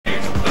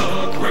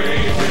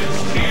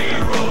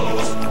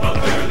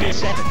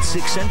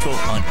6 Central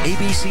on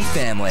ABC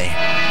Family.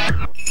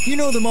 You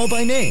know them all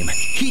by name.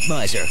 Heat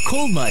Miser,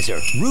 Cold Miser,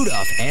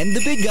 Rudolph, and the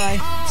big guy,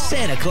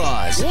 Santa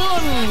Claus.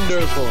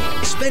 Wonderful!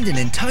 Spend an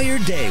entire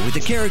day with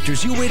the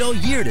characters you wait all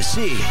year to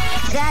see.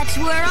 That's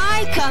where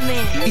I come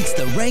in. It's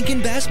the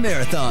Rankin Bass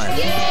Marathon.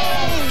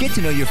 Yay! Get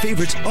to know your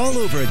favorites all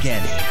over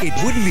again. It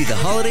wouldn't be the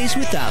holidays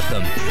without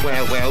them.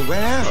 Well, well,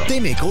 well. They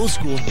make old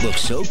school look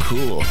so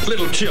cool.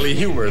 Little chilly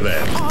humor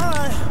there.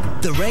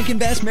 The Rankin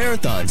Bass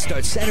Marathon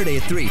starts Saturday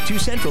at 3, 2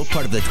 Central,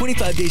 part of the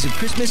 25 Days of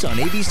Christmas on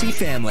ABC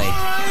Family.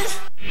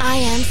 I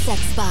am Sex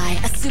Spy,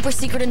 a super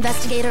secret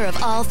investigator of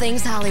all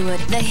things Hollywood.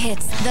 The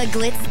hits, the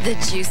glitz, the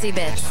juicy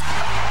bits.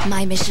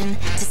 My mission,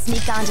 to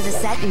sneak onto the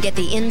set and get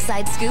the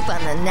inside scoop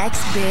on the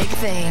next big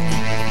thing.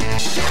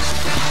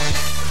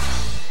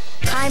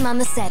 I'm on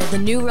the set of the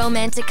new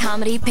romantic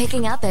comedy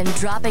Picking Up and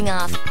Dropping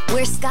Off,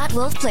 where Scott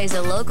Wolf plays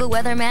a local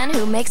weatherman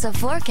who makes a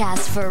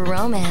forecast for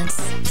romance.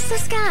 So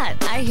Scott,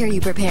 I hear you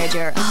prepared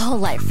your whole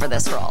life for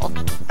this role.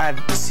 I've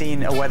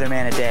seen a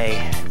weatherman a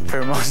day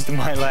for most of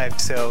my life,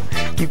 so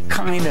you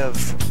kind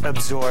of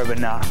absorb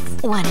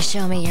enough. Want to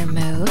show me your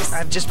moves?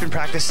 I've just been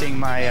practicing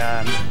my,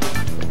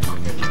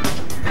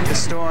 the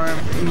storm,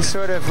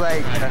 sort of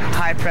like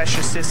high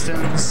pressure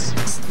systems.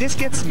 This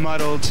gets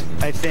muddled,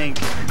 I think,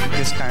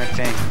 this kind of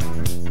thing.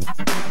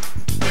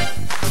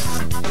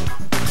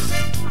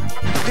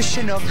 The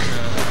Chinook.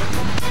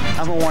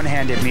 I'm a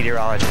one-handed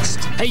meteorologist.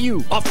 Hey,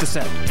 you, off the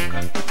set.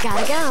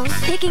 Gotta go.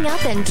 Picking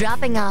Up and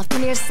Dropping Off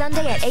premieres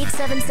Sunday at 8,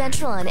 7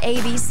 Central on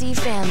ABC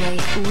Family.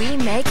 We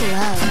make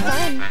love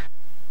fun.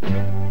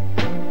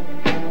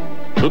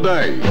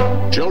 Today,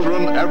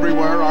 children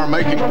everywhere are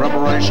making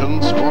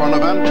preparations for an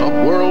event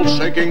of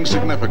world-shaking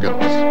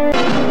significance.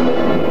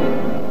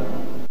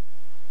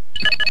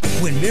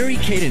 When Mary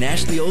Kate and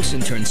Ashley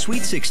Olsen turned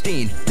sweet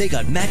 16, they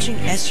got matching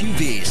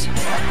SUVs.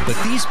 But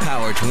these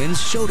power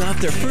twins showed off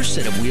their first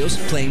set of wheels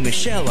playing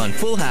Michelle on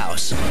Full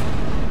House.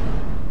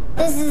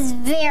 This is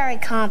very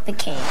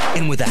complicated.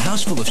 And with a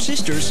house full of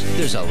sisters,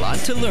 there's a lot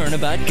to learn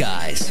about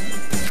guys.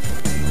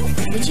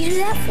 What'd you do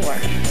that for?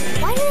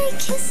 Why did I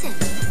kiss him?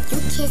 You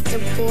kissed a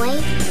boy?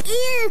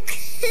 Ew,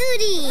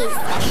 cooties!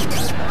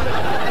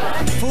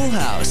 Full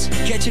House.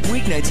 Catch it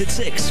weeknights at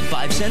 6,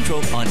 5 Central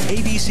on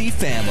ABC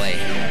Family.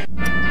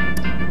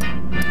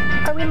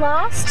 Are we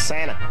lost?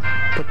 Santa,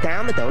 put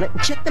down the donut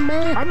and check the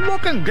map. I'm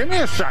looking. Give me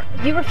a sec.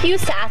 You refuse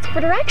to ask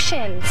for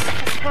directions.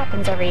 This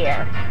happens every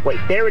year. Wait,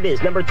 there it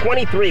is, number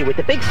 23 with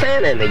the big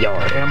Santa in the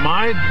yard. Am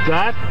I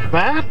that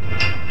fat?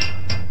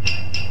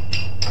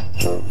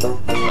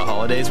 The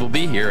holidays will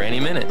be here any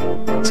minute,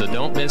 so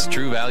don't miss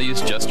True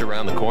Value's Just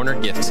Around the Corner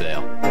gift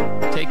sale.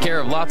 Take care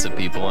of lots of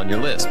people on your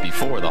list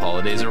before the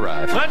holidays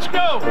arrive. Let's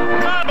go!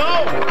 Come on,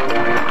 Mo!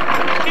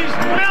 He's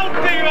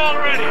melting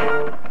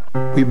already!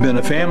 We've been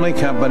a family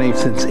company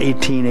since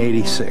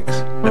 1886.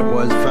 It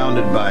was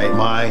founded by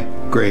my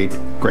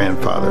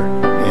great-grandfather,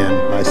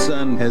 and my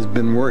son has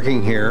been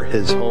working here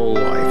his whole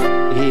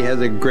life. He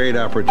has a great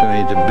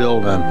opportunity to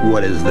build on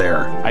what is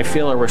there. I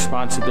feel a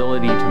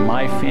responsibility to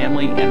my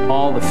family and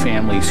all the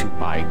families who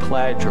buy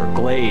Pledge or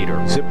Glade or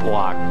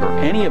Ziploc or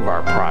any of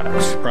our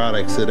products.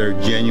 Products that are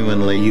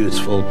genuinely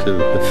useful to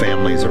the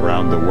families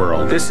around the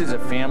world. This is a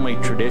family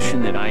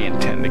tradition that I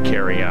intend to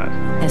carry on.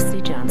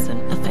 S.C.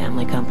 Johnson, a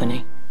family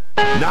company.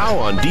 Now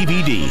on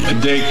DVD. A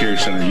daycare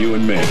center, you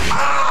and me.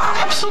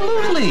 Ah,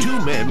 absolutely. Two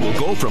men will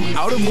go from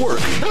out of work.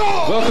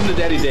 Welcome to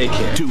Daddy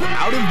Daycare. To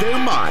out of their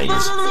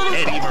minds.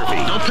 Eddie Murphy.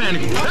 Don't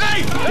panic.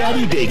 Hey!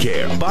 Daddy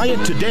Daycare. Buy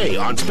it today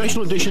on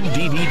special edition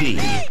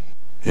DVD.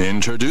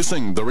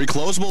 Introducing the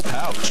reclosable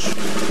pouch.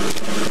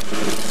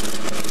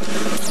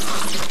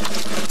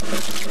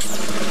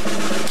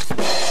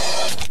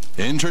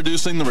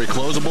 Introducing the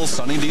reclosable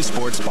Sunny D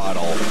Sports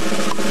bottle.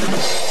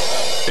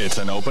 It's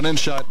an open and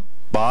shut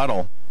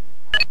bottle.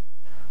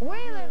 We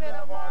live in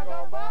a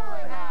Margot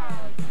bowling house.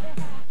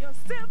 You're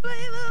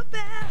simply the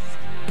best.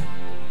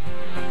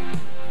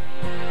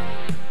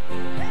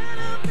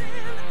 Better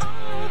than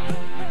all the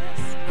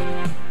rest.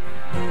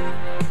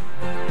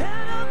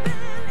 Better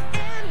than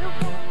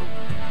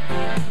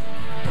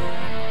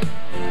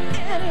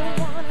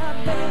anyone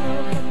I've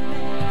ever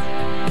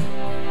met.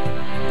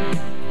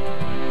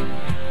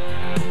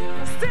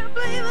 You're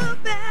simply the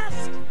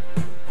best.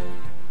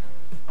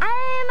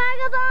 I'm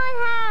Margot Bowling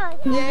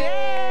House.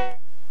 Yeah.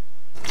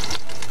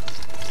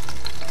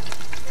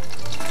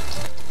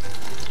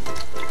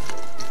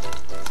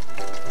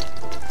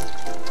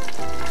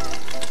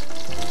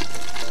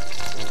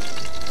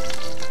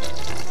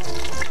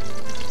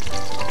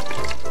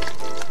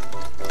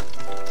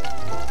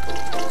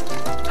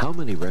 How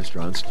many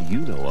restaurants do you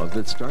know of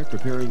that start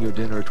preparing your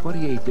dinner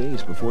 28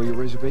 days before your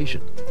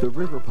reservation? The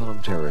River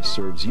Palm Terrace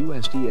serves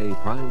USDA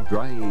prime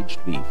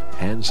dry-aged beef,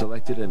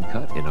 hand-selected and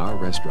cut in our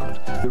restaurant.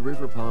 The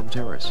River Palm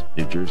Terrace,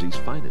 New Jersey's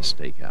finest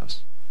steakhouse.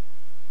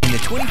 In the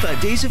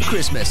 25 Days of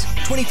Christmas,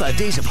 25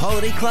 Days of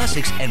Holiday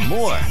Classics, and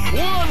more.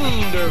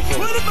 Wonderful.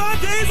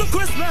 25 days of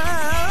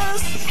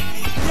Christmas.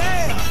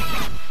 Yeah.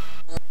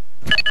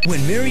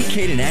 When Mary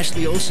Kate and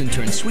Ashley Olsen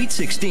turned Sweet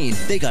 16,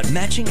 they got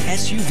matching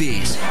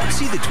SUVs.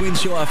 See the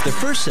twins show off their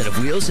first set of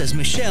wheels as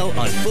Michelle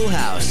on Full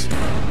House.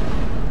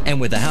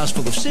 And with a house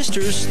full of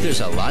sisters,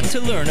 there's a lot to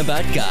learn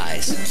about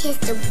guys. You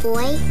kissed a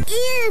boy?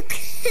 Ew,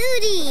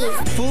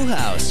 cooties! Full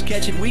House.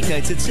 Catch it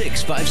weeknights at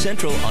 6, 5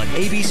 Central on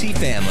ABC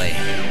Family.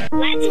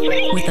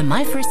 With the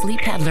My First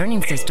LeapPad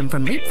learning system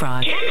from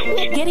Leapfrog,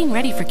 getting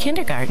ready for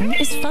kindergarten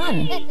is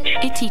fun.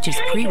 It teaches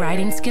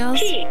pre-writing skills,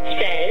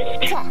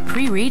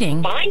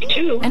 pre-reading,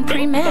 and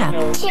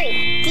pre-math.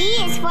 D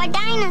is for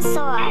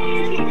dinosaur.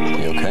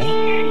 You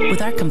okay?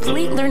 With our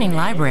complete learning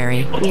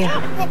library,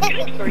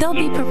 they'll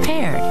be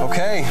prepared.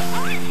 Okay,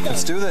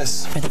 let's do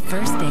this. For the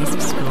first days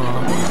of school,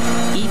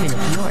 even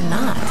if you're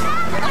not.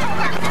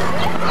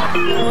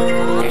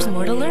 There's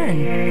more to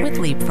learn with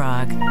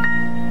Leapfrog.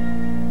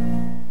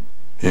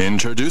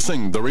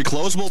 Introducing the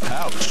reclosable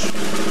pouch.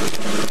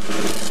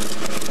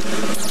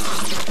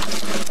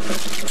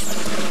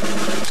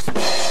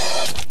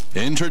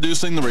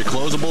 Introducing the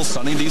reclosable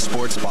Sunny D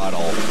Sports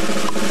bottle.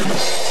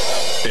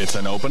 It's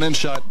an open and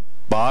shut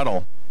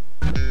bottle.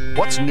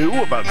 What's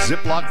new about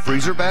Ziploc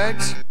freezer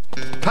bags?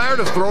 Tired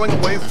of throwing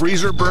away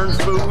freezer-burned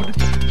food?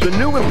 The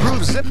new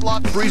improved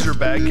Ziploc freezer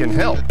bag can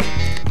help.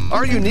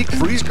 Our unique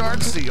Freeze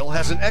Guard seal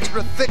has an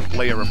extra thick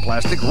layer of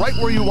plastic right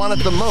where you want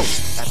it the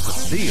most, at the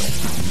seal.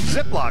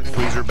 Ziploc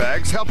freezer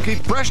bags help keep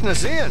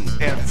freshness in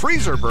and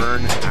freezer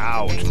burn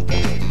out.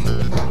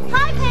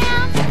 Hi,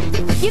 Pam.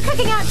 You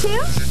cooking out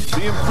too?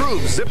 The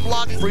improved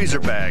Ziploc freezer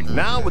bag,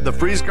 now with the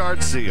Freeze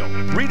Guard seal.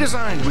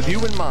 Redesigned with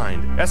you in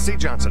mind. S.C.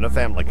 Johnson, a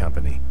family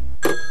company.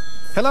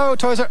 Hello,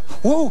 Toys R...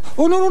 Whoa,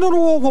 oh,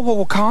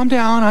 no, calm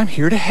down. I'm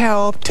here to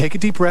help. Take a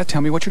deep breath. Tell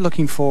me what you're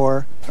looking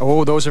for.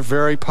 Oh, those are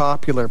very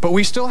popular, but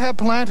we still have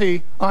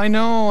plenty. I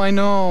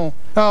know.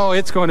 Oh,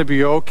 it's going to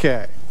be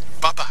okay.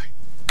 Bye-bye.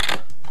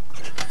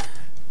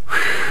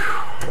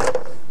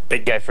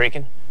 Big guy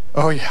freaking?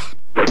 Oh, yeah.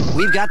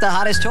 We've got the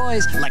hottest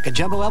toys, like a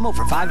Jumbo Elmo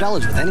for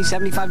 $5 with any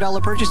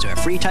 $75 purchase, or a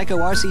free Tyco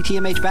RC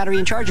TMH battery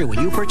and charger when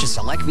you purchase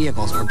select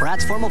vehicles, or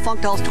Bratz Formal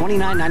Funk Dolls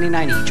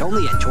 $29.99 each,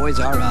 only at Toys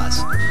R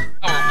Us.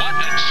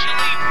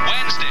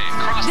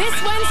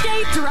 This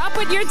Wednesday, drop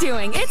what you're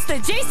doing. It's the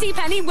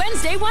JCPenney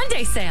Wednesday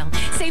One-Day Sale.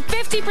 Save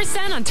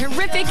 50% on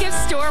terrific gifts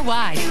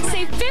store-wide.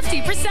 Save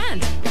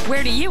 50%.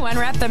 Where do you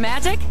unwrap the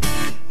magic?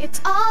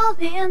 It's all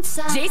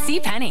inside.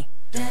 JCPenney.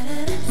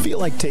 Feel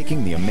like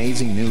taking the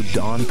amazing new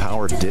Dawn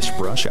Power dish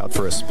brush out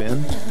for a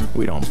spin?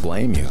 We don't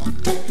blame you,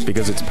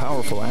 because its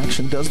powerful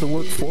action does the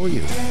work for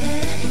you.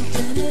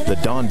 The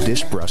Dawn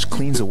dish brush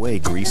cleans away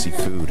greasy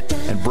food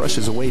and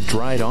brushes away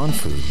dried-on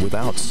food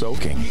without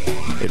soaking.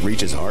 It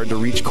reaches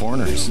hard-to-reach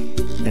corners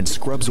and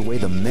scrubs away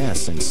the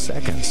mess in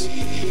seconds.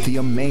 The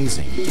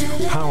amazing,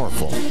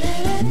 powerful,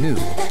 new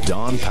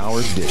Dawn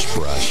Power dish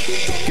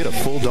brush. Get a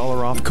full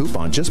 $1 off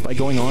coupon just by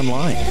going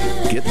online.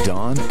 Get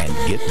Dawn and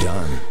get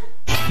done.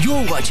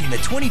 You're watching the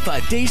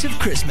 25 Days of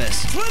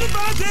Christmas.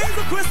 25 Days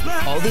of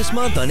Christmas! All this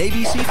month on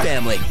ABC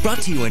Family.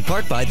 Brought to you in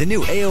part by the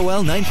new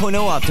AOL 9.0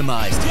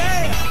 Optimized.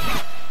 Yeah!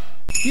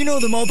 You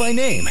know them all by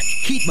name.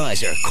 Heat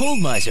Miser,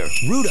 Cold Miser,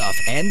 Rudolph,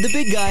 and the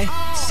big guy,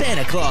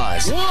 Santa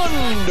Claus.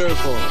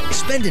 Wonderful!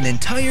 Spend an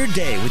entire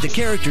day with the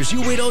characters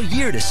you wait all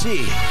year to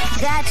see.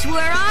 That's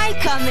where I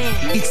come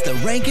in. It's the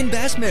Rankin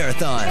Bass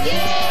Marathon.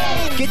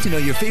 Yay! Get to know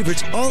your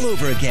favorites all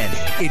over again.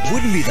 It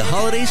wouldn't be the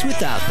holidays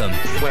without them.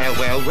 Well.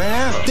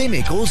 They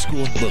make old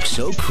school look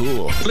so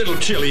cool. Little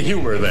chilly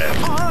humor there.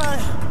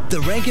 The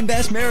Rankin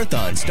Bass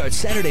Marathon starts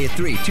Saturday at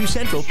 3, 2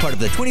 Central, part of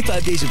the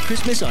 25 Days of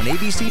Christmas on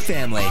ABC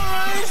Family.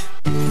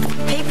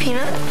 Hey,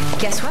 Peanut,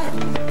 guess what?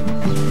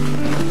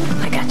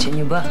 I got you a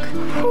new book.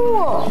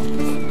 Cool.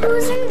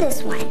 Who's in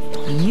this one?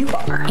 You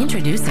are.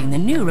 Introducing the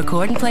new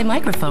Record and Play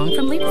microphone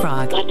from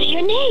Leapfrog. What's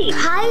your name?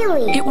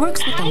 Kylie. It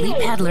works with the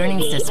LeapPad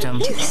learning system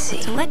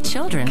to let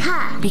children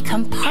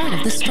become part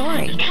of the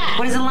story.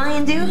 What does a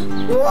lion do?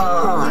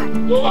 Roar.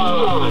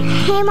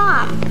 Hey,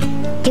 Mom.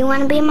 Do you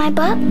want to be in my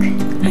book?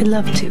 I'd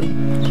love to.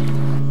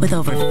 With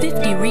over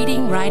 50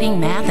 reading, writing,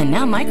 math, and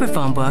now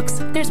microphone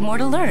books, there's more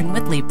to learn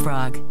with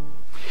Leapfrog.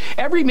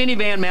 Every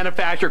minivan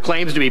manufacturer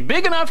claims to be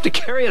big enough to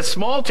carry a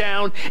small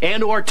town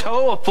and or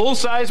tow a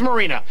full-size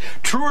marina.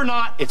 True or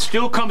not, it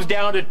still comes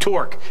down to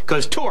torque,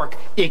 because torque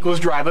equals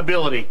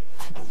drivability.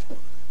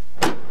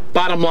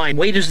 Bottom line,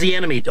 weight is the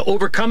enemy. To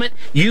overcome it,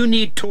 you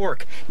need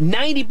torque.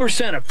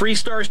 90% of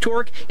Freestar's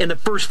torque in the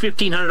first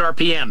 1,500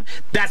 RPM.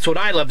 That's what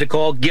I love to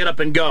call get up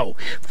and go.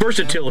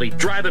 Versatility,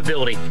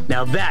 drivability.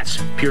 Now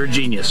that's pure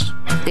genius.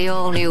 The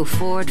all-new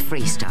Ford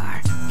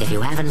Freestar. If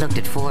you haven't looked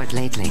at Ford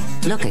lately,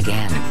 look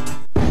again.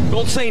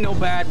 Don't say no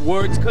bad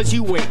words, cause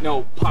you ain't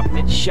no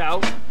puppet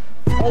show.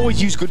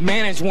 Always use good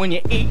manners when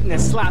you're eating a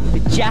sloppy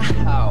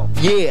jow.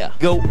 Yeah,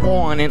 go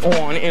on and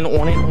on and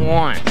on and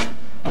on.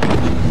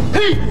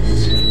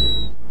 Peace!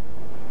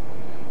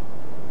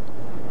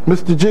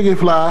 Mr.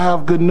 Jiggyfly, I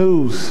have good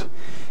news.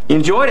 You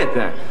enjoyed it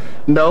then?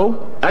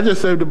 No, I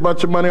just saved a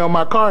bunch of money on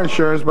my car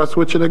insurance by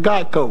switching to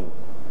Geico.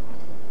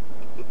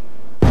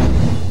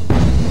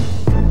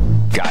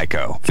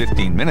 Geico.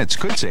 15 minutes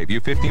could save you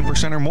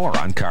 15% or more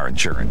on car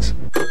insurance.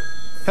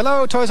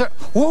 Hello, Toys R...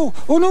 Whoa!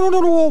 Oh, no,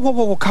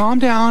 whoa. Calm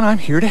down. I'm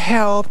here to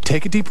help.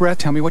 Take a deep breath.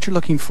 Tell me what you're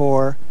looking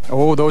for.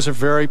 Oh, those are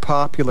very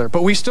popular.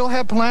 But we still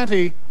have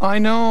plenty. I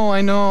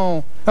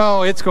know.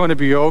 Oh, it's going to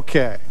be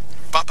okay.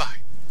 Bye-bye.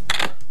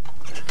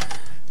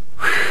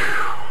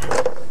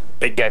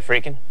 Big guy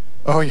freaking?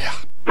 Oh, yeah.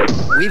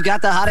 We've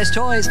got the hottest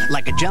toys,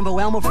 like a Jumbo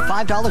Elmo for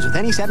 $5 with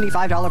any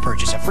 $75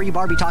 purchase. A free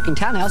Barbie talking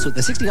townhouse with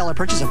the $60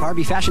 purchase of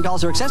Barbie fashion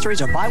dolls or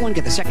accessories, or buy one,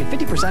 get the second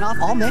 50% off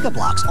all Mega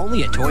Blocks,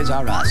 only at Toys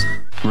R Us.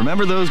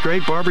 Remember those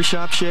great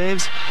barbershop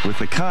shaves? With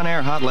the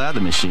Conair Hot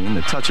Lather Machine,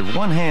 the touch of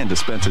one hand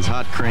dispenses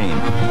hot cream.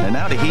 And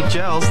now to heat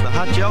gels, the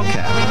Hot Gel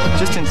Cap.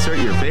 Just insert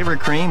your favorite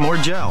cream or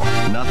gel.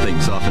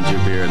 Nothing softens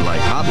your beard like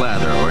Hot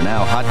Lather or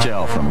now Hot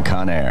Gel from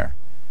Conair.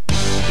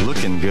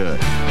 Looking good.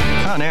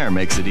 Conair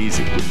makes it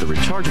easy with the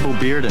rechargeable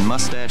beard and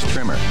mustache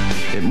trimmer.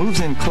 It moves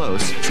in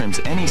close, trims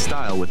any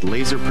style with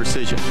laser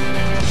precision.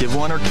 Give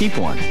one or keep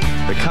one.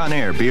 The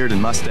Conair Beard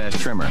and Mustache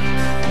Trimmer.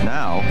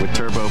 Now with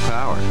turbo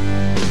power.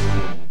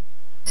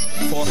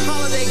 For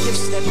holiday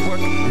gifts at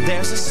work,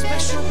 there's a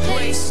special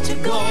place to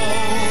go.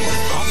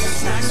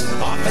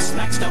 Office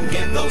Max, don't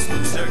give those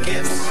loser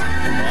gifts.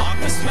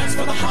 Office Max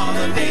for the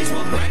holidays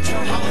will grant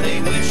your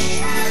holiday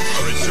wish.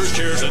 Printers,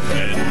 chairs, and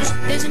pens.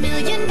 There's a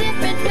million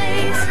different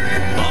ways.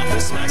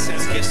 Office Max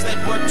has gifts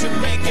that work to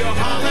make your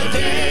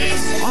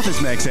holidays.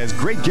 Office Max has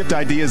great gift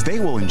ideas they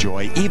will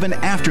enjoy even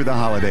after the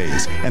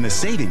holidays. And the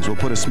savings will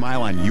put a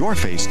smile on your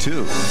face,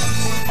 too.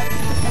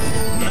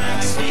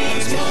 Max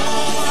means more.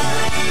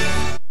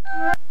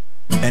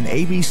 An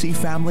ABC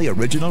Family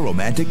original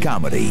romantic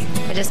comedy.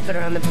 I just put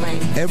her on the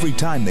plane. Every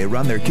time they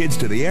run their kids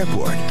to the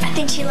airport, I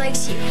think she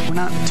likes you. We're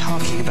not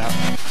talking about...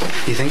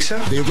 You think so?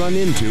 They run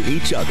into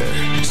each other.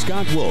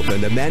 Scott Wolf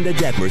and Amanda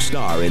Detmer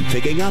star in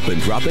Picking Up and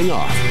Dropping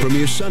Off.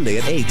 Premieres Sunday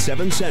at 8,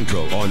 7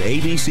 Central on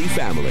ABC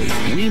Family.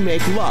 We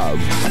make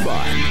love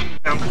fun.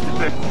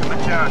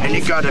 And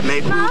you gotta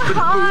make boo.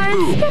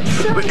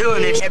 We're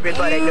doing it.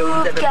 Everybody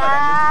knows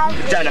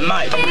everybody.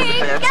 Dynamite.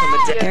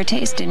 Their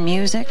taste in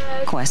music,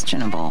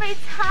 questionable.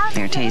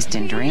 Their taste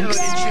in drinks,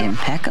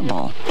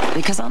 impeccable.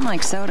 Because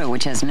unlike soda,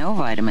 which has no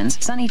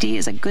vitamins, Sunny D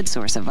is a good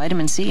source of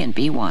vitamin C and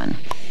B1.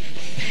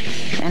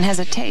 And has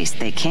a taste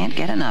they can't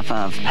get enough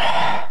of.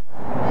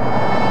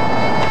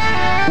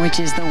 Which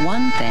is the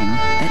one thing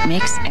that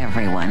makes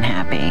everyone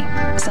happy.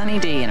 Sunny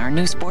D in our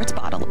new sports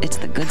bottle. It's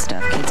the good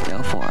stuff kids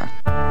go for.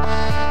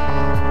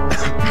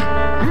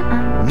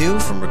 New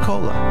from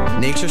Ricola.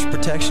 Nature's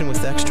protection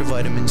with extra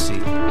vitamin C.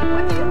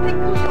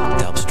 To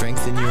help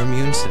strengthen your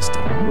immune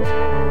system.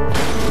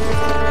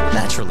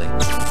 Naturally.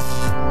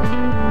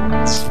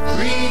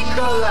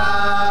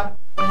 Ricola.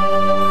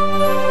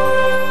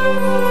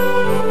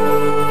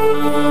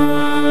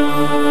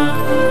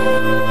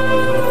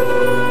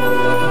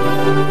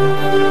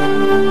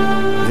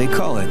 They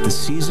call it the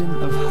season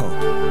of hope,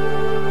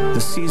 the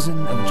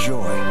season of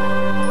joy,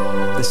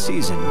 the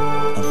season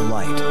of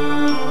light.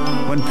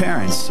 When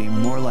parents seem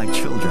more like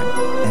children,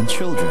 and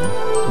children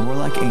more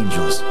like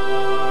angels.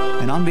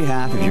 And on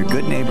behalf of your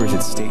good neighbors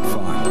at State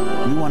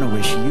Farm, we want to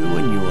wish you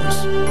and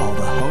yours all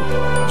the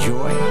hope,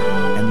 joy,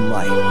 and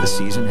light the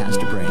season has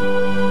to bring.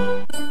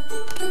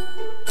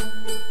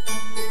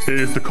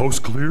 Is the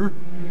coast clear?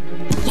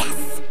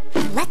 Yes.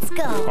 Let's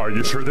go. Are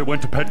you sure they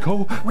went to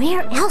Petco?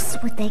 Where else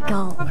would they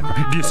go?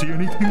 Do you see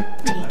anything?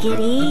 Take it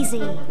easy.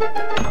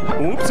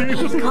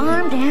 Oopsie.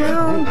 Calm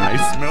down. I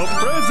smell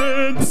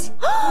presents.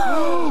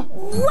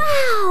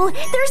 Wow!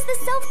 There's the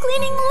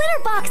self-cleaning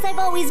litter box I've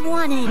always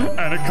wanted.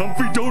 And a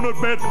comfy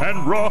donut bed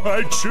and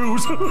rawhide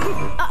shoes.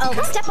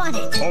 Uh-oh, step on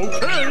it.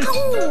 Okay.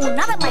 Oh,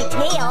 not on my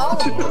tail.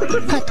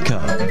 Petco,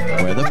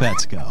 where the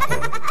pets go.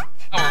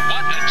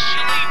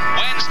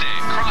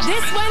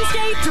 This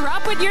Wednesday,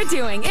 drop what you're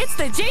doing. It's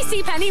the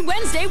JCPenney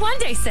Wednesday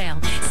One-Day Sale.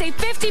 Save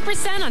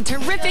 50% on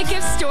terrific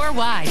gifts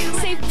store-wide.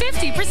 Save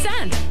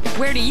 50%.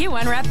 Where do you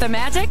unwrap the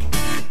magic?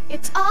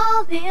 It's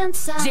all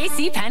inside.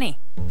 JCPenney.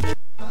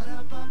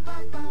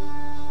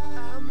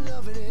 I'm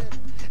loving it.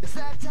 It's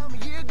that time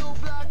of year, go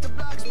block to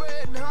block,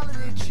 spreading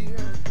holiday cheer.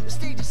 The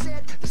stage is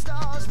set, the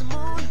stars, the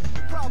moon.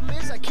 Problem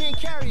is, I can't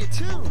carry a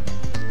tune.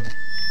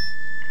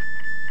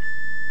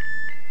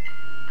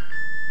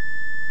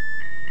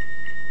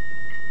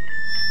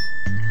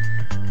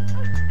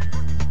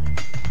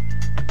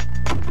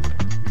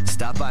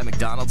 Stop by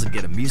McDonald's and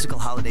get a musical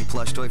holiday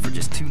plush toy for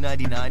just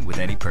 $2.99 with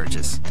any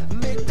purchase.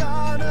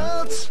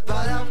 McDonald's,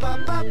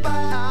 ba-da-ba-ba-ba,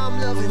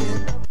 I'm loving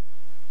it.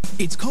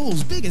 It's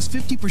Kohl's biggest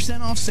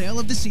 50% off sale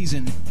of the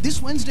season.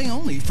 This Wednesday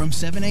only from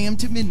 7 a.m.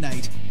 to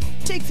midnight.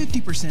 Take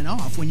 50%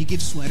 off when you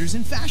give sweaters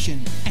in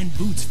fashion and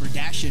boots for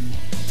dashing.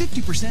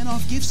 50%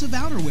 off gifts of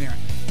outerwear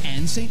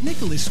and St.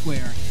 Nicholas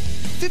Square.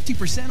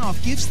 50%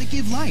 off gifts that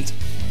give light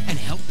and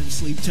help them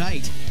sleep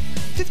tight.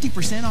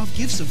 50% off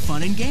gifts of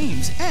fun and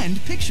games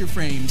and picture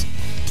frames.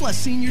 Plus,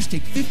 seniors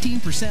take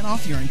 15%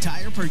 off your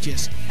entire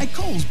purchase at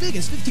Kohl's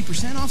biggest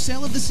 50% off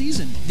sale of the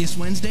season. This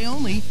Wednesday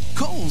only.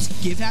 Kohl's.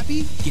 Give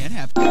happy, get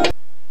happy.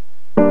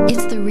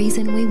 It's the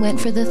reason we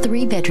went for the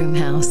 3-bedroom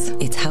house.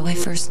 It's how I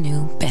first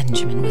knew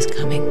Benjamin was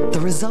coming.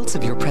 The results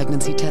of your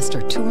pregnancy test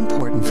are too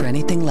important for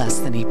anything less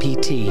than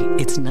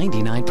EPT. It's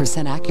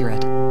 99%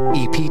 accurate.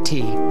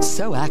 EPT.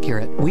 So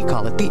accurate, we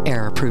call it the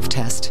error-proof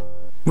test.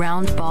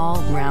 Round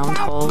ball, round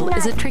hole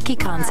is a tricky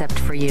concept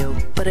for you,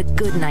 but a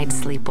good night's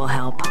sleep will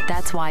help.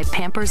 That's why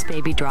Pampers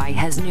Baby Dry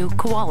has new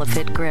Koala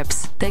Fit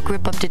grips. They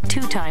grip up to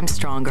 2 times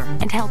stronger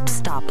and help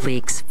stop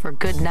leaks for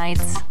good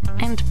nights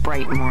and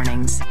bright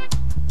mornings.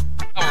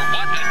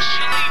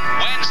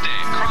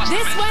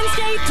 This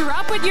Wednesday,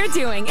 drop what you're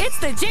doing. It's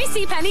the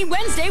JCPenney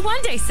Wednesday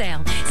One-Day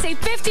Sale. Save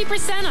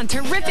 50% on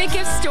terrific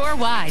gifts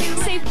store-wide.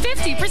 Save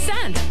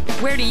 50%.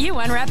 Where do you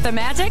unwrap the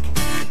magic?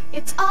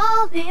 It's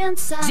all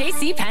inside.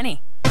 JCPenney.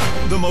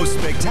 The most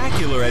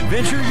spectacular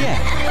adventure yet.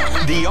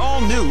 The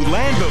all-new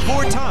Land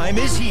Before Time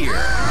is here.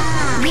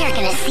 We are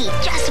gonna see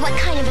just what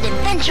kind of an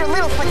adventure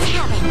Littlefoot's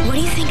having. What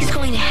do you think is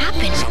going to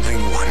happen?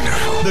 Something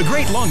wonderful. The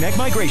Great Long Neck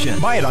Migration.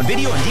 Buy it on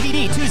video and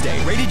DVD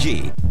Tuesday. Rated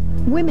G.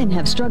 Women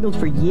have struggled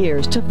for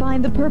years to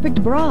find the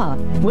perfect bra.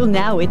 Well,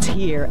 now it's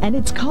here, and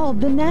it's called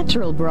the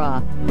Natural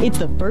Bra. It's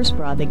the first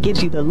bra that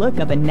gives you the look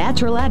of a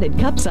natural added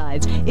cup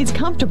size, is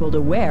comfortable to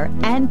wear,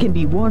 and can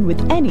be worn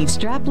with any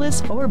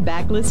strapless or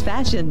backless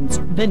fashions.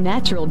 The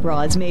Natural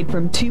Bra is made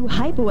from 2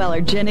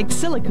 hypoallergenic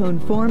silicone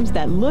forms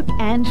that look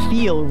and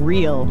feel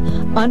real.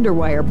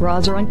 Underwire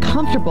bras are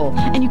uncomfortable,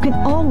 and you can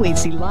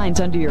always see lines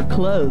under your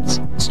clothes.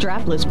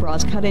 Strapless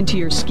bras cut into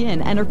your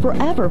skin and are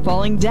forever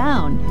falling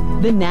down.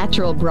 The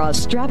Natural Bra's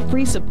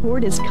strap-free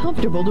support is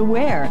comfortable to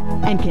wear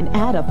and can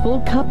add a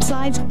full cup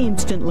size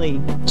instantly.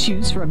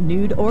 Choose from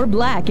nude or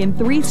black in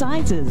 3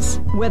 sizes.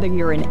 Whether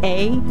you're an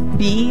A,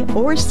 B,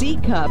 or C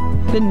cup,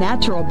 the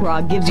Natural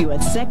Bra gives you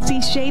a sexy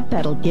shape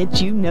that'll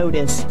get you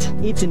noticed.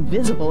 It's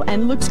invisible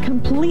and looks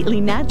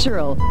completely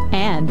natural.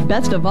 And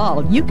best of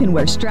all, you can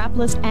wear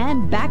strapless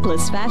and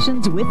backless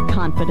fashions with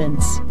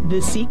confidence.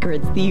 The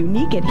secret's the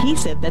unique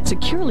adhesive that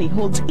securely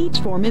holds each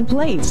form in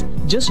place.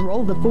 Just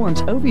roll the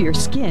forms over your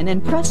skin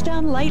and press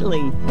down lightly.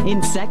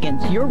 In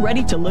seconds, you're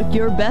ready to look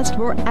your best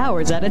for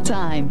hours at a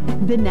time.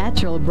 The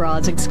Natural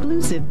Bra's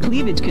exclusive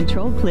cleavage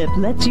control clip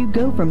lets you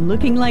go from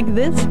looking like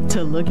this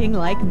to looking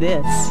like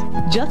this.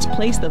 Just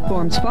place the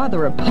forms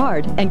farther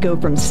apart and go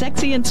from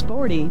sexy and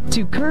sporty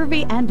to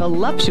curvy and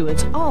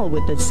voluptuous, all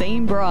with the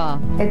same bra.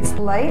 It's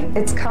light,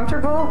 it's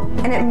comfortable,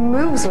 and it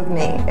moves with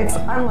me. It's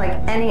unlike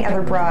any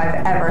other bra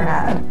I've ever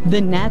had.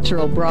 The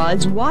Natural Bra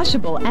is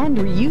washable and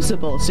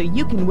reusable, so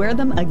you can wear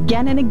them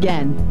again and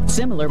again.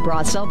 Similar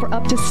bras sell for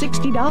up to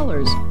 $60.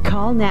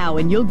 Call now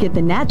and you'll get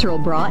the Natural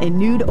Bra in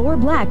nude or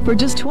black for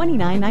just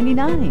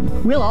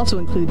 $29.99. We'll also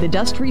include the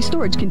dust-free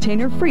storage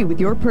container free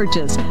with your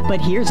purchase. But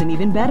here's an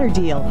even better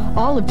deal.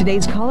 All of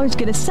today's callers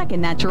get a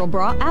second Natural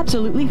Bra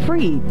absolutely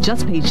free.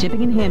 Just pay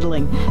shipping and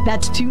handling.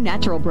 That's 2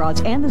 Natural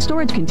Bras and the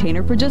storage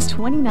container for just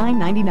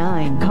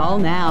 $29.99. Call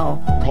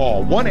now.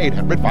 Call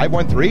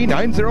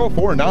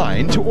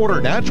 1-800-513-9049 to order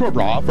Natural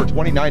Bra for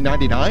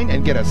 $29.99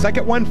 and get a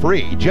second one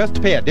free.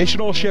 Just pay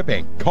additional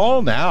shipping.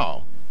 Call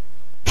now.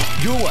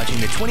 You're watching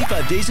the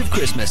 25 Days of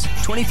Christmas,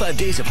 25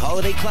 Days of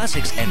Holiday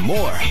Classics, and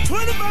more.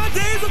 25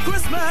 Days of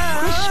Christmas.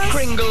 Kris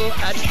Kringle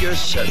at your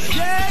service.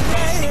 Yeah,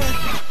 yeah.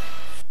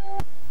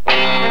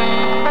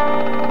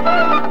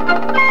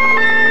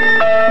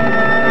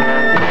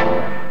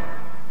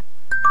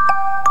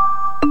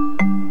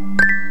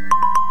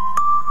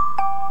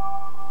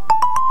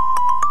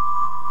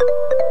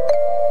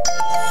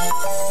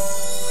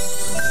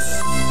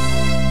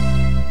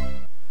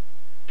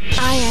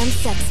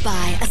 Sex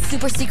Spy, a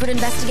super secret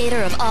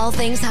investigator of all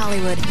things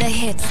Hollywood. The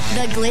hits,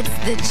 the glitz,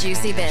 the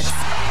juicy bits.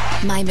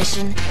 My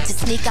mission, to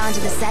sneak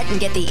onto the set and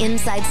get the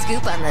inside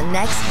scoop on the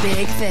next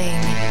big thing.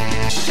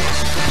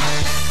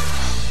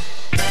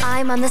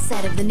 I'm on the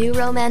set of the new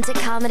romantic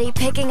comedy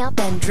Picking Up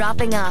and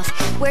Dropping Off,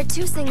 where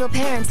 2 single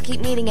parents keep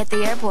meeting at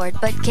the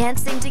airport but can't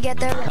seem to get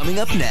their... Coming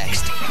up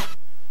next.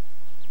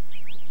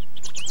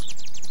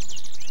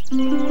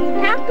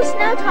 Half the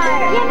snow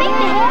tire. Yeah, make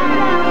the hair.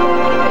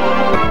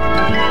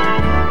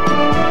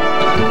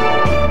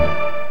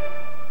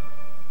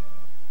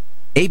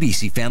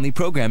 ABC Family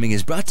Programming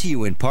is brought to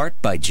you in part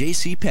by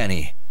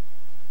JCPenney.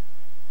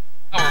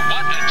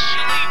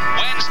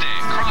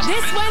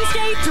 This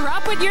Wednesday,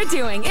 drop what you're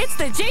doing. It's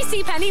the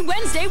JCPenney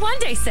Wednesday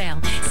One-Day Sale.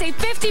 Save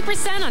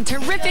 50% on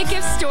terrific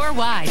gifts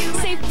store-wide.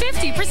 Save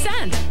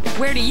 50%.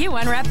 Where do you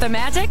unwrap the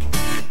magic?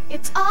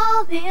 It's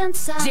all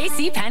inside.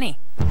 JCPenney.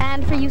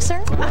 And for you,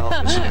 sir?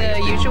 The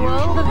usual.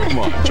 Come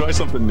on, try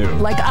something new.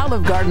 Like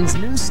Olive Garden's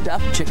new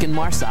stuffed chicken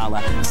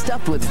marsala,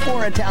 stuffed with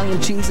 4 Italian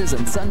cheeses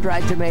and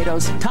sun-dried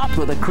tomatoes, topped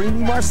with a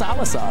creamy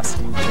marsala sauce.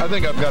 I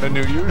think I've got a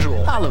new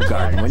usual. Olive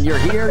Garden, when you're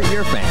here,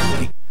 you're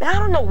family. I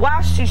don't know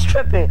why she's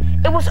tripping.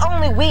 It was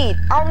only weed.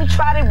 I only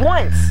tried it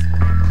once.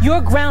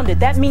 You're grounded.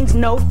 That means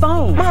no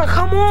phone. Mom,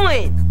 come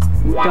on.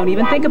 Don't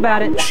even think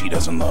about it. She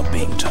doesn't love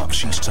being tough.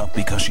 She's tough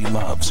because she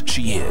loves.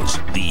 She is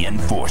the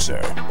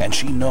enforcer. And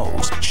she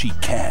knows she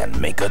can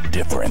make a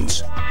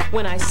difference.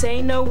 When I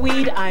say no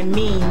weed, I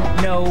mean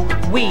no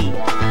weed.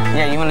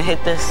 Yeah, you wanna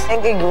hit this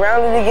and get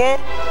grounded again?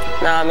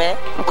 Nah, man,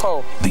 I'm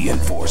cold. The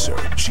enforcer.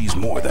 She's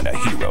more than a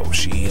hero.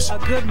 She's a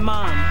good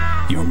mom.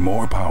 You're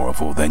more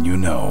powerful than you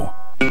know.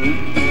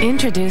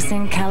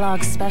 Introducing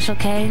Kellogg's Special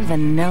K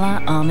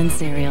Vanilla Almond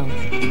Cereal.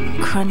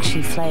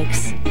 Crunchy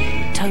flakes,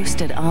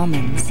 toasted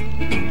almonds,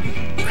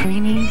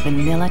 creamy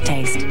vanilla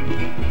taste.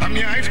 I'm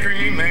your ice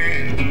cream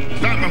man.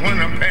 Stop me when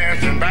I'm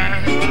passing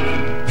by.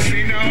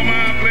 See all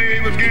my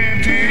flavors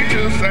guaranteed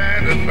to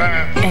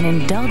satisfy. An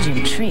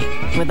indulgent treat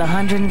with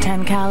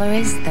 110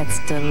 calories that's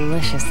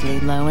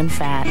deliciously low in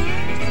fat.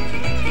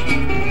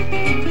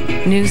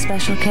 New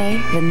Special K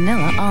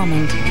Vanilla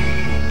Almond.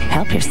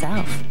 Help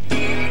yourself.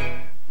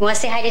 Want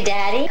to say hi to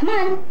Daddy? Come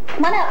on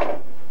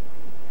up.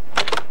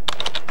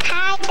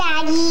 Hi,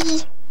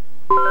 Daddy.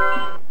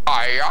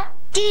 Hiya.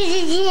 Do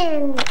it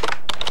again.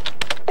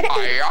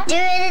 Hiya. Do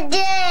it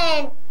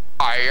again.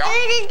 Hiya. Do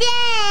it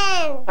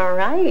again. All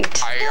right.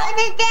 Hiya. Do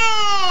it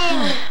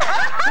again.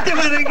 Do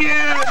it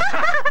again.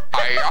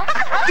 Hiya.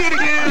 Do it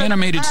again.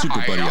 Animated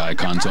Super Buddy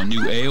icons on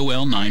new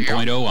AOL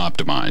 9.0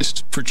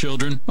 optimized for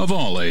children of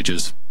all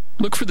ages.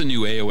 Look for the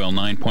new AOL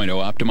 9.0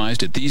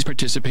 optimized at these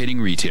participating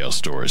retail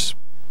stores.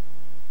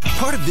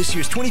 Part of this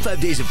year's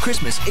 25 Days of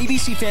Christmas,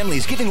 ABC Family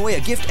is giving away a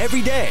gift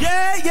every day.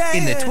 Yeah!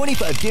 In the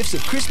 25 Gifts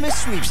of Christmas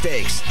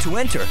sweepstakes. To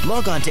enter,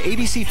 log on to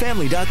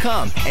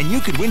abcfamily.com and you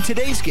could win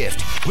today's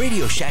gift.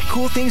 Radio Shack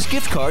Cool Things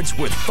gift cards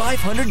worth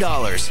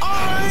 $500.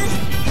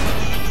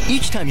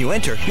 Each time you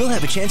enter, you'll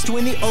have a chance to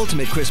win the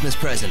ultimate Christmas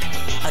present,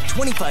 a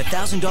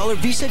 $25,000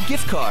 Visa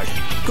gift card.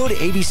 Go to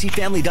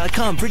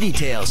abcfamily.com for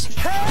details.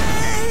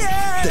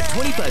 The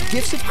 25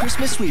 Gifts of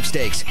Christmas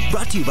sweepstakes,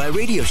 brought to you by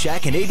Radio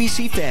Shack and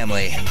ABC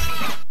Family.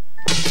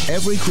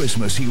 Every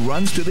Christmas he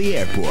runs to the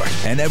airport,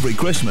 and every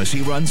Christmas he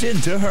runs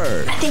into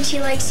her. I think she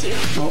likes you.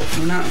 Well,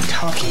 we're not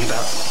talking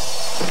about...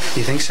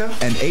 You think so?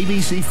 An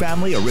ABC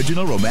Family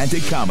original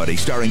romantic comedy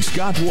starring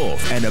Scott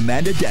Wolf and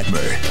Amanda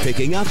Detmer.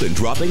 Picking Up and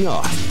Dropping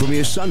Off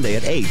premieres Sunday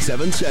at 8,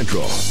 7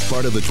 Central.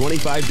 Part of the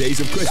 25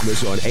 Days of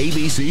Christmas on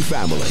ABC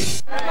Family.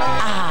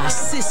 Ah,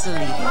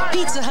 Sicily.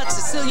 Pizza Hut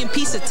Sicilian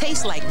pizza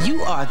tastes like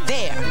you are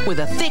there. With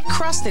a thick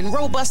crust and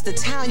robust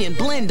Italian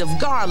blend of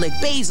garlic,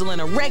 basil,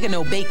 and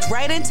oregano baked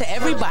right into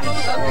every bite.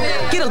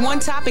 Get a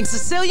one-topping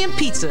Sicilian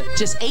pizza,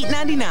 just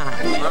 $8.99.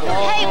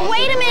 Hey,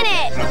 wait a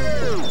minute!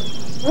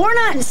 We're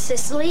not in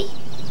Sicily.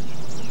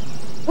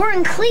 We're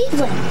in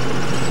Cleveland.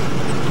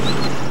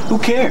 Who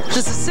cares?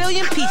 The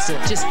Sicilian pizza,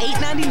 just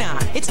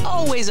 $8.99. It's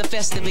always a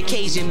festive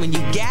occasion when you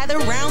gather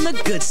around the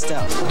good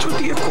stuff. What's with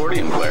the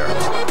accordion player?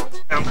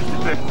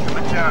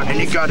 And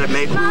you gotta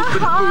make boo.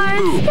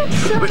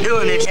 We're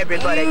doing it,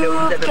 everybody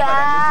knows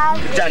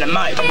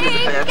dynamite.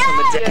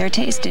 Their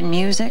taste in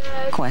music,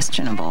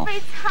 questionable.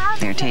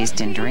 Their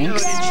taste in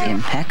drinks,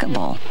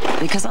 impeccable.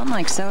 Because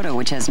unlike soda,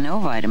 which has no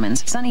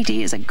vitamins, Sunny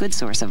D is a good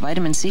source of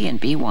vitamin C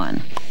and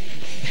B1.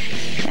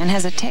 And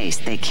has a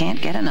taste they can't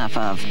get enough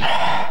of.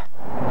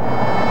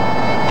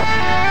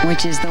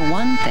 Which is the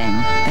one thing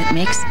that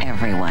makes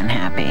everyone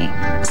happy.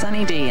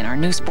 Sunny D in our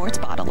new sports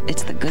bottle.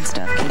 It's the good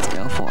stuff kids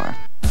go for.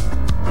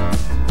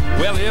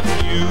 Well, if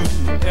you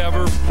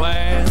ever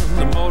plan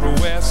to motor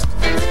west,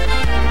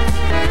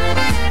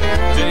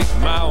 take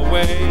my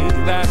way,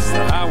 that's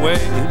the highway,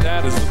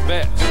 that is the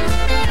best.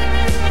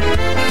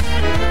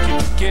 Keep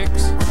your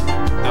kicks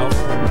out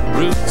on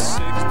Route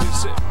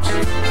 66.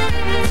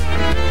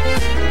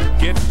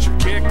 Get your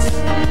kicks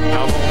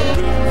out on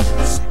Route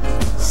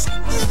 66.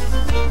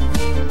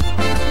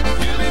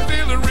 You'll be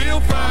feeling real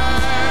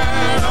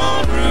fine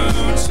on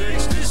Route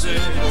 66.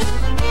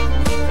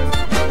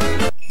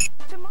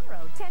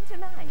 Tomorrow, 10 to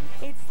 9,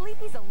 it's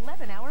Sleepy's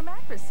 11-hour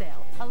mattress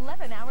sale.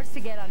 11 hours to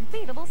get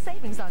unbeatable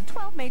savings on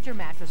 12 major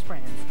mattress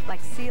brands like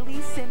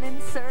Sealy,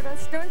 Simmons, Serta,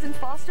 Stearns &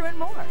 Foster, and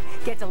more.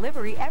 Get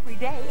delivery every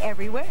day,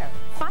 everywhere.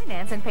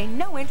 Finance and pay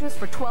no interest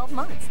for 12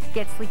 months.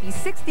 Get Sleepy's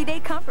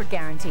 60-day comfort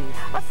guarantee,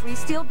 a free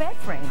steel bed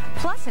frame,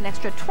 plus an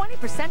extra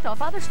 20%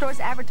 off other stores'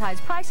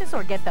 advertised prices,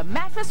 or get the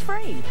mattress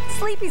free.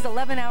 Sleepy's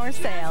 11-hour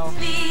sale.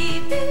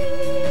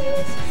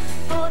 Sleepy's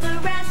for the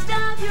rest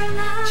of your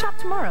life. Shop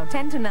tomorrow,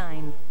 10 to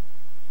 9.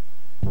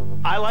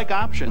 I like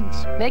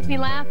options. Make me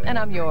laugh, and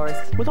I'm yours.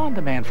 With On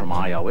Demand from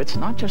IO, it's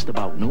not just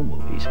about new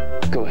movies.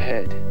 Go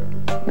ahead.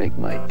 Make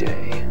my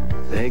day.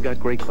 They got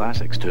great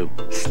classics, too.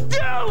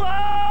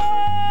 Stella!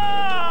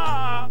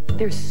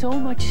 There's so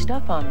much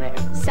stuff on there.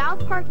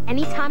 South Park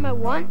anytime I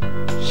want?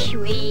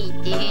 Sweet,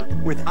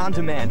 dude. With On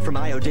Demand from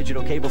IO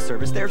Digital Cable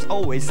Service, there's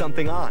always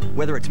something on.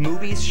 Whether it's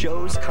movies,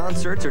 shows,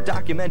 concerts, or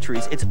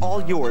documentaries, it's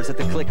all yours at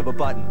the click of a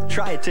button.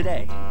 Try it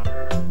today.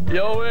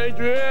 Yo,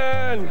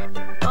 Adrian!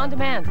 On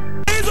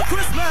Demand. Days of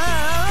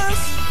Christmas!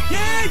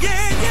 Yeah,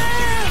 yeah,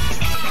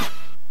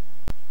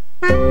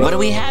 yeah! What do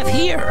we have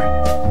here?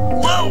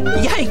 Whoa!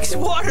 Yikes,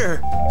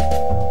 water!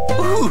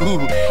 Ooh,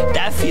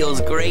 that feels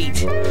feels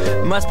great.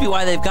 Must be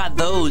why they've got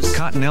those.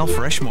 Cottonelle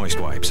Fresh Moist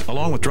Wipes,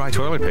 along with dry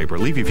toilet paper,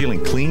 leave you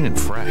feeling clean and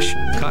fresh.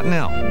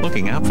 Cottonelle,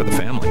 looking out for the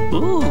family.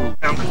 Ooh.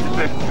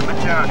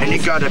 And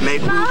you gotta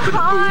make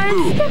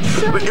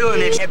boo-boo-boo. We're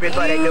doing it.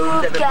 Everybody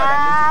knows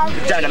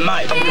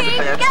dynamite.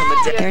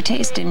 Their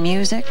taste in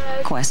music,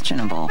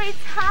 questionable.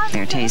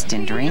 Their taste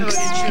in drinks,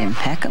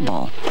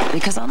 impeccable.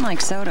 Because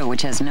unlike soda,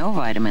 which has no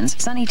vitamins,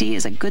 Sunny D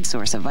is a good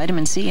source of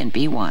vitamin C and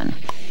B1.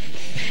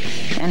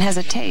 And has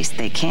a taste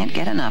they can't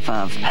get enough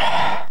of.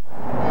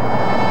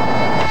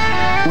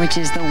 Which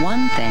is the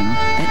one thing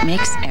that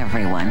makes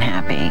everyone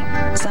happy.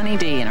 Sunny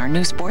D in our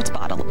new sports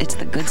bottle. It's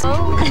the good stuff.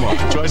 Come on,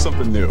 try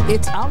something new.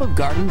 It's Olive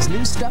Garden's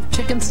new stuffed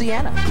chicken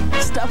Sienna.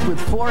 Stuffed with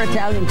 4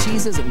 Italian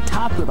cheeses and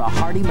topped with a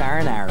hearty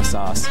marinara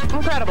sauce.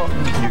 Incredible.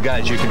 You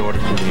guys, you can order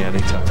from me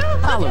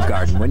anytime. Olive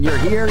Garden, when you're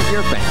here,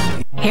 you're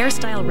family.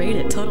 Hairstyle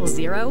rated total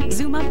 0?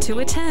 Zoom up to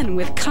a 10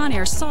 with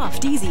Conair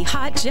Soft, Easy,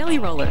 Hot Jelly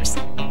Rollers.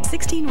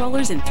 16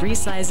 rollers in 3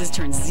 sizes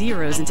turn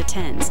 0s into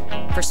 10s.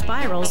 For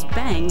spirals,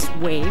 bangs,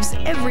 waves,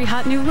 every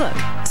hot new look.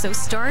 So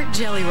start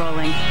jelly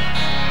rolling.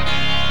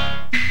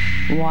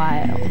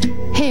 Wild.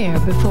 Hair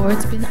before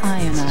it's been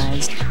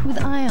ionized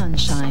with Ion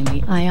Shine,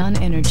 the Ion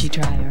Energy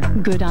Dryer.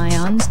 Good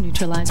ions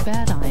neutralize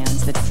bad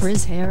ions that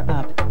frizz hair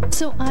up.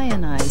 So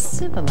ionized,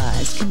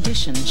 civilized,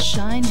 conditioned,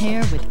 shine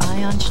hair with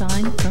Ion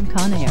Shine from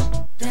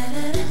Conair.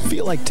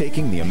 Feel like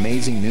taking the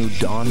amazing new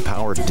Dawn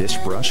Power Dish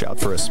Brush out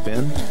for a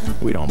spin?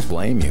 We don't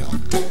blame you,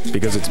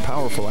 because its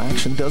powerful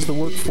action does the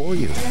work for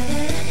you.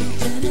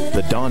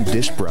 The Dawn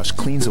Dish Brush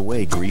cleans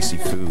away greasy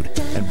food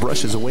and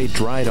brushes away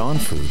dried-on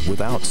food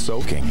without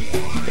soaking.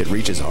 It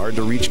reaches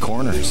hard-to-reach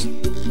corners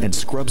and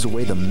scrubs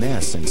away the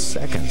mess in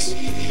seconds.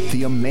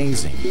 The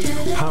amazing,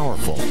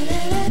 powerful,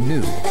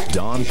 new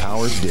Dawn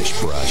Power Dish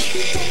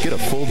Brush. Get a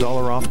full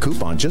 $1 off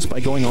coupon just by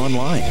going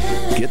online.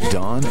 Get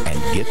Dawn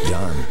and get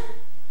done.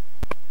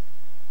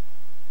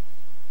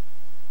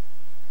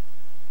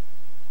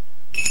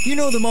 You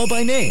know them all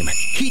by name.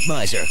 Heat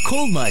Miser,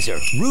 Cold Miser,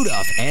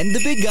 Rudolph, and the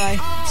big guy,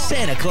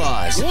 Santa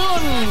Claus.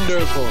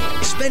 Wonderful.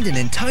 Spend an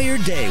entire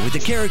day with the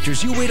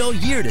characters you wait all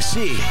year to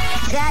see.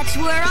 That's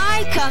where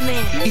I come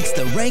in. It's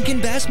the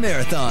Rankin Bass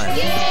Marathon.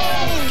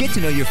 Yay! Get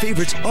to know your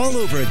favorites all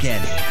over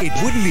again. It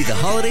wouldn't be the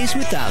holidays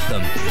without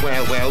them.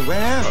 Well, well,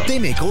 well. They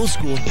make old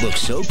school look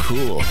so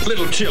cool.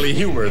 Little chilly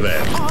humor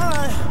there.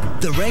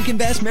 The Rankin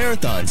Bass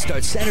Marathon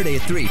starts Saturday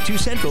at 3, 2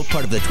 Central,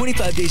 part of the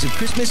 25 Days of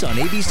Christmas on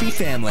ABC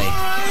Family.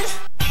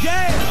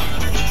 Yeah!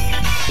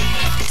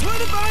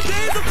 25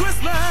 days of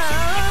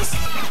Christmas!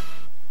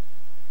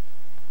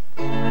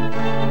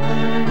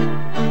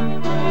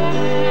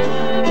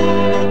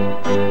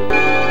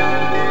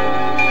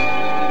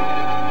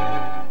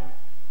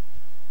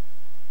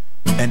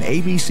 An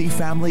ABC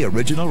Family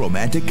original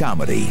romantic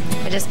comedy.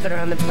 I just put her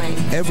on the plane.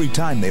 Every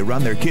time they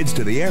run their kids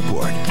to the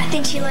airport, I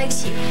think she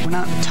likes you. We're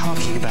not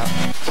talking about...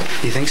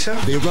 You think so?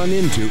 they run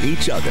into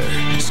each other.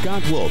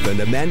 Scott Wolf and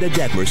Amanda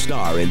Detmer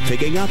star in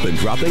Picking Up and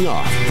Dropping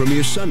Off.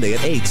 Premieres Sunday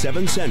at 8,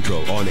 7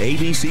 Central on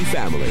ABC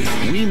Family.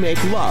 We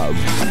make love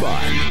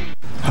fun.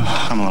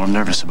 I'm a little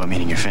nervous about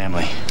meeting your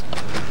family.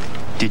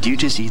 Did you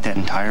just eat that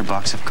entire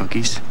box of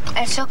cookies?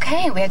 It's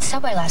okay. We had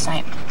Subway last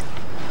night.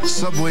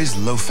 Subway's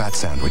low-fat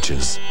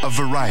sandwiches. A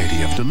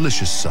variety of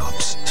delicious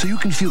subs, so you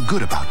can feel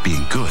good about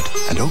being good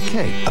and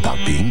okay about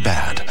being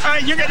bad.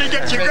 You're gonna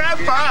get your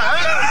grandpa,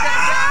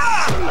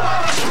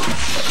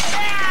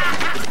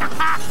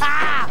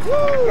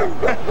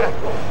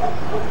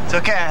 It's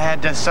okay, I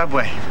had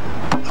Subway.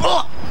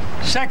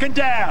 Second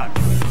down.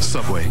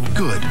 Subway,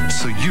 good,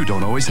 so you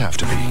don't always have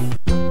to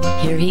be.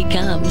 Here he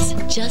comes,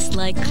 just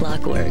like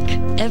clockwork.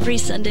 Every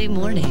Sunday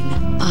morning.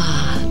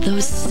 Ah,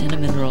 those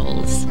cinnamon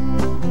rolls.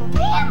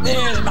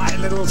 There's my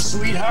little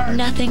sweetheart.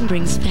 Nothing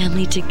brings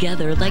family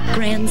together like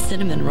Grand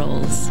Cinnamon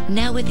Rolls.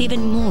 Now with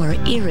even more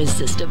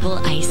irresistible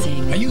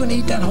icing. Are you gonna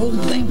eat that whole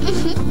thing?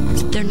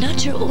 They're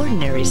not your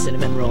ordinary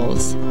cinnamon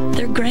rolls.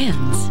 They're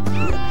Grands.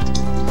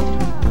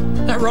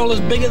 That roll is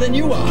bigger than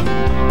you are.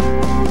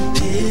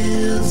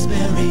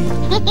 Pillsbury,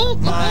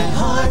 my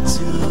heart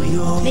to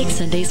yours. Make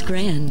Sundays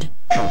grand.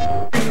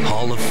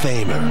 Hall of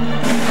Famer.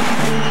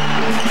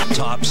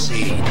 Top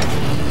seed.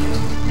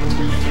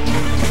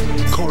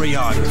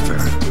 Choreographer.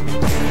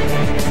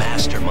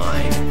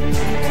 Mastermind.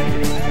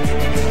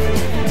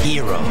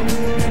 Hero.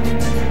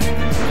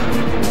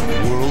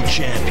 World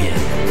champion.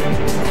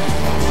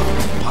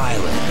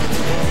 Pilot.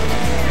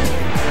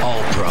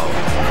 All-pro.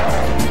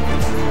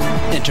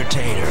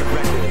 Entertainer.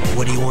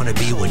 What do you want to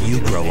be when you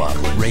grow up?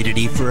 Rated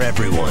E for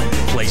everyone.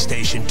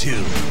 PlayStation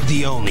 2.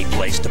 The only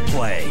place to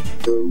play.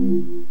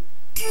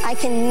 I I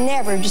can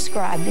never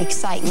describe the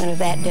excitement of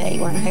that day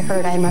when I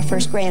heard I had my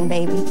first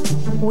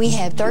grandbaby. We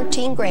have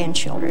 13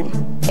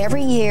 grandchildren.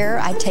 Every year,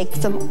 I take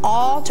them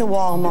all to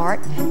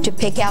Walmart to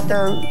pick out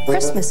their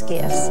Christmas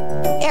gifts.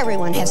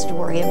 Everyone has to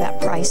worry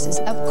about prices,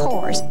 of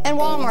course. And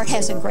Walmart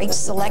has a great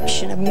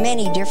selection of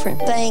many different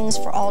things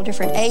for all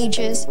different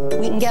ages.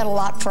 We can get a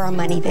lot for our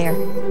money there.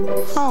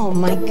 Oh,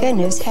 my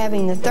goodness,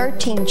 having the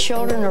 13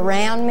 children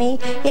around me,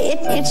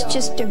 it's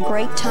just a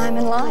great time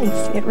in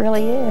life. It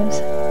really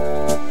is.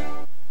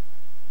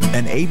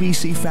 An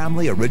ABC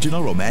Family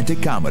original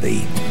romantic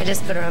comedy. I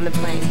just put her on the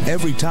plane.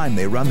 Every time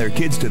they run their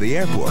kids to the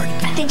airport,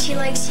 I think she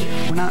likes you.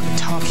 We're not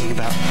talking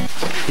about...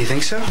 You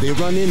think so? they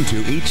run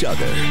into each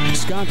other.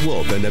 Scott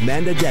Wolf and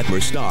Amanda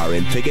Detmer star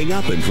in Picking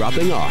Up and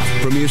Dropping Off.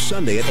 Premieres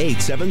Sunday at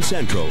 8, 7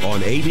 Central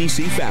on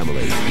ABC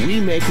Family. We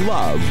make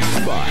love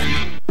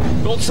fun.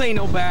 Don't say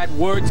no bad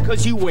words,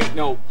 cause you ain't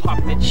no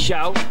puppet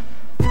show.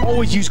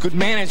 Always use good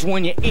manners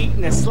when you're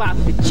eating a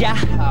sloppy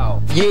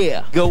jow.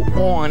 Yeah, go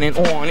on and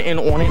on and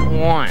on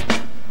and on.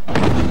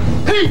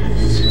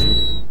 Peace!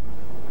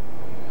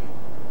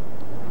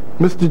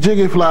 Mr.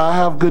 Jiggyfly, I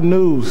have good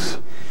news.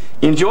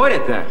 You enjoyed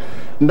it then?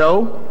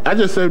 No, I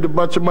just saved a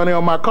bunch of money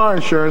on my car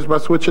insurance by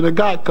switching to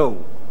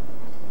Geico.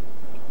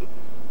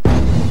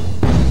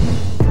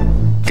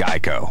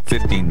 Geico.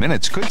 15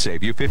 minutes could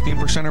save you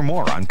 15% or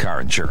more on car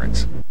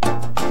insurance.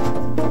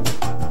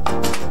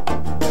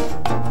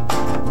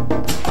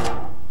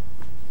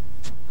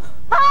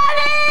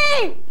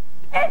 Honey!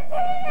 It's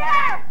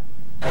here!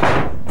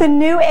 The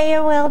new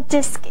AOL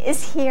disc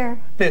is here.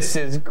 This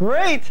is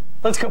great.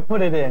 Let's go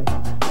put it in.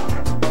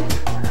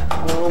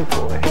 Oh,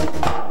 boy.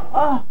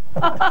 Oh,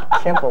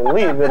 can't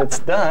believe that it's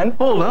done.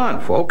 Hold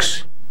on,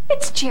 folks.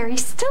 It's Jerry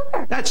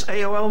Stiller. That's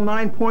AOL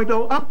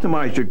 9.0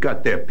 optimized you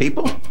got there,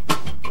 people.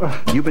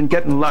 You've been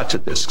getting lots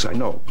of discs, I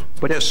know.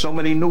 But there's so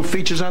many new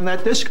features on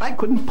that disc, I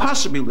couldn't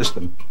possibly list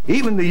them.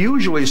 Even the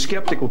usually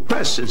skeptical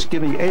press is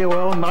giving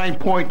AOL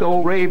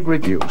 9.0 rave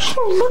reviews.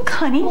 Oh, look,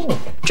 honey.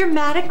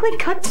 Dramatically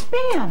cut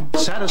span.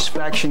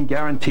 Satisfaction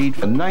guaranteed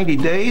for 90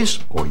 days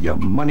or your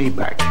money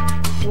back.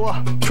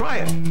 Well, try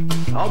it.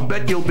 I'll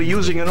bet you'll be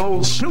using an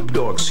old Snoop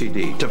Dogg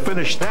CD to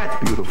finish that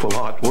beautiful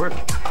artwork.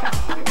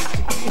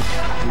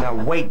 Now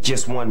wait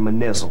just one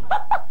manizzle.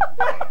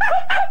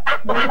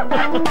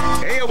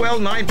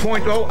 AOL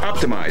 9.0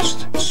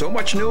 optimized. So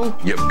much new,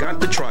 you've got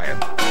to try it.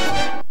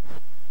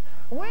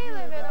 We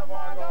live in a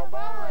Margot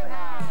bowling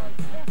house.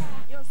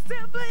 You're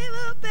simply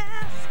the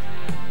best.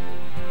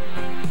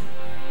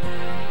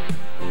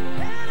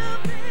 Better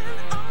than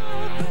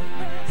all the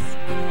rest.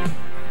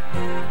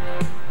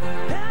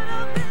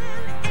 Better than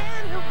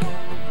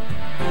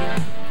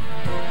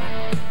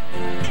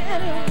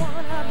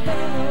anyone I've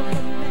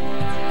ever met.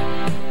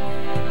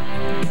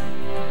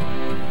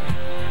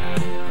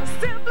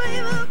 Simply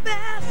the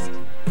best.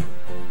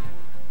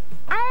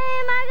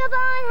 I'm Margot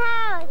Bowling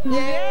House.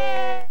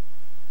 Yeah.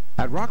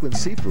 At Rockland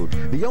Seafood,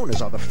 the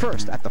owners are the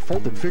first at the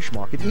Fulton Fish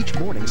Market each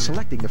morning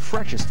selecting the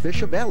freshest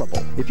fish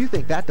available. If you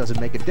think that doesn't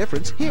make a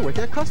difference, hear what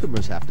their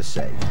customers have to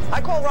say.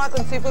 I call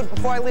Rockland Seafood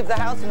before I leave the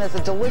house, and there's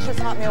a delicious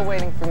hot meal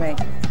waiting for me.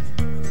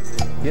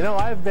 You know,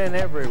 I've been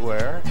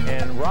everywhere,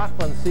 and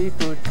Rockland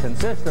Seafood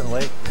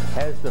consistently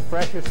has the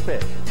freshest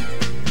fish.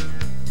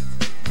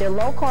 Their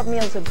low-carb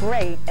meals are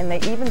great, and they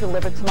even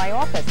deliver to my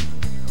office.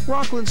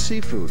 Rockland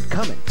Seafood,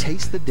 come and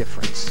taste the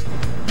difference.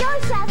 Go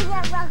shopping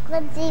at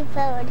Rockland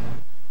Seafood.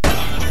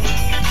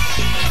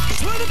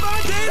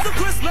 25 days of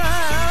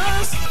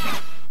Christmas.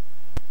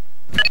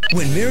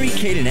 When Mary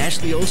Kate and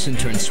Ashley Olsen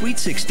turned Sweet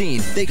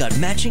 16, they got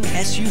matching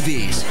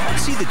SUVs.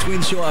 See the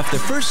twins show off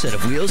their first set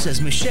of wheels as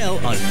Michelle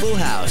on Full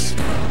House.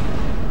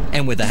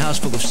 And with a house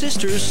full of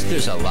sisters,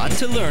 there's a lot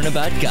to learn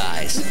about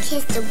guys. You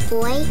kissed a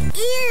boy?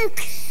 Ew,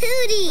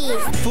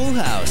 cooties! Full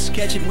House.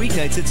 Catch it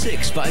weeknights at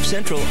 6, 5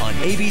 Central on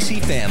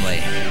ABC Family.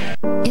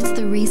 It's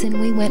the reason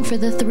we went for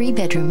the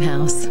 3-bedroom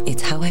house.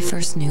 It's how I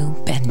first knew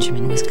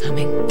Benjamin was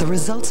coming. The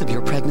results of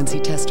your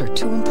pregnancy test are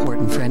too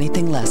important for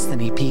anything less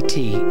than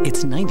EPT.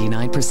 It's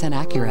 99%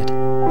 accurate.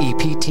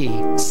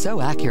 EPT.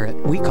 So accurate,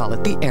 we call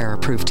it the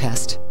error-proof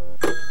test.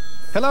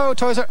 Hello,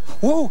 Toys R...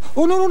 Whoa,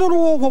 oh,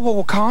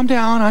 no, calm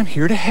down. I'm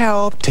here to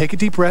help. Take a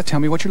deep breath. Tell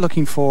me what you're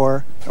looking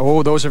for.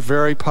 Oh, those are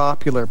very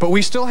popular. But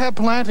we still have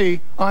plenty.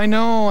 I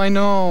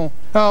know.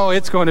 Oh,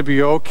 it's going to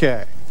be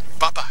okay.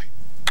 Bye-bye.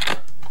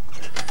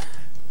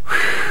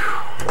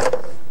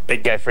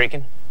 Big guy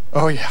freaking?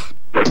 Oh, yeah.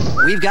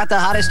 We've got the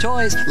hottest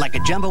toys, like a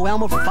Jumbo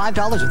Elmo for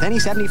 $5 with any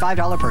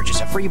 $75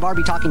 purchase. A free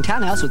Barbie Talking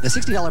Townhouse with a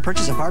 $60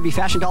 purchase of Barbie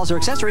fashion dolls or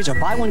accessories, or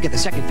buy one, get the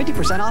second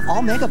 50% off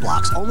all Mega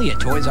Blocks, only at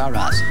Toys R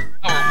Us.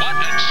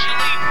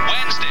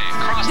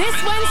 This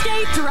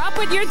Wednesday, drop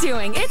what you're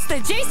doing. It's the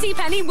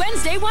JCPenney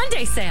Wednesday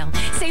One-Day Sale.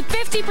 Save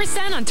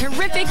 50% on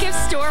terrific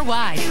gifts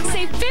store-wide.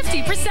 Save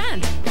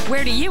 50%.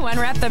 Where do you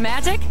unwrap the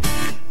magic?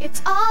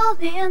 It's all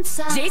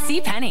inside.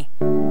 JCPenney.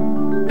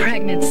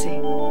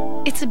 Pregnancy.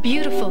 It's a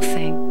beautiful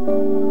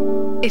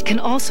thing. It can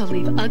also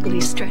leave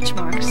ugly stretch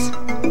marks.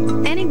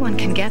 Anyone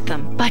can get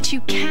them, but you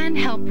can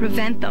help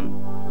prevent them.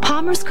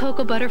 Palmer's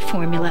Cocoa Butter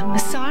Formula,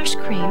 Massage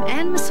Cream,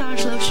 and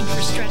Massage Lotion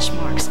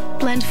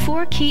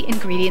 4 key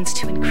ingredients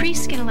to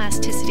increase skin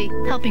elasticity,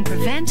 helping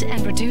prevent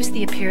and reduce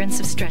the appearance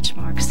of stretch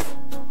marks.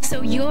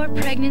 So your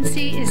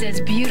pregnancy is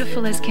as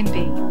beautiful as can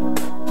be.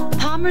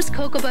 Palmer's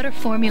Cocoa Butter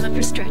Formula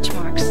for stretch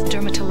marks,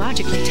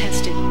 dermatologically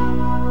tested.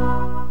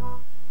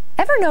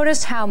 Ever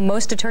noticed how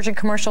most detergent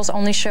commercials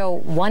only show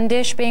one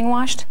dish being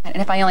washed? And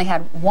if I only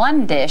had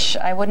one dish,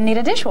 I wouldn't need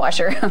a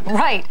dishwasher.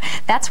 Right.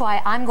 That's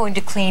why I'm going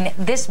to clean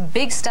this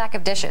big stack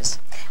of dishes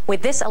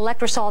with this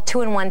Electrosol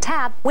 2-in-1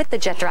 tab with the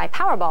Jet Dry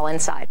Powerball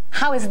inside.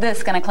 How is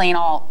this going to clean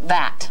all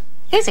that?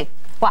 Easy.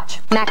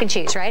 Watch. Mac and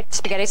cheese, right?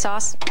 Spaghetti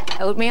sauce,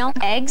 oatmeal,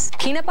 eggs,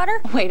 peanut butter.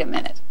 Wait a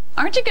minute.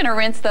 Aren't you going to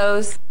rinse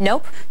those?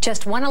 Nope.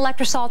 Just one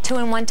Electrosol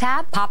 2-in-1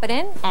 tab, pop it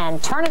in,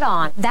 and turn it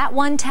on. That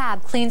one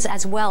tab cleans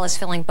as well as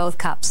filling both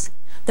cups.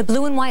 The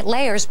blue and white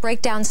layers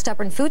break down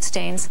stubborn food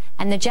stains,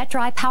 and the Jet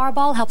Dry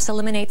Powerball helps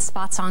eliminate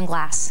spots on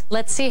glass.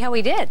 Let's see how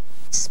we did.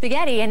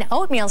 Spaghetti and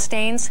oatmeal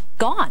stains,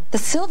 gone. The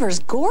silver's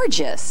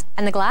gorgeous.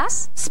 And the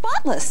glass?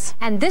 Spotless.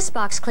 And this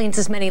box cleans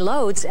as many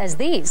loads as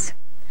these.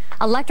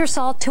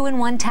 Electrosol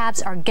 2-in-1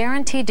 tabs are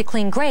guaranteed to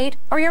clean great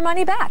or your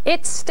money back.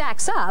 It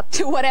stacks up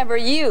to whatever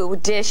you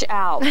dish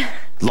out.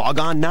 Log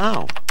on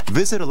now.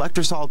 Visit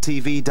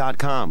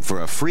electrosoltv.com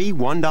for a free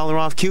 $1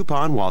 off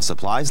coupon while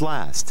supplies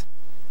last.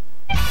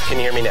 Can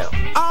you hear me now?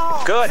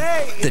 Oh, good.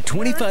 Hey, the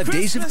 25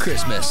 Days of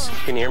Christmas.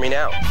 Can you hear me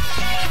now?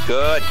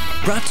 Good.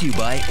 Brought to you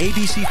by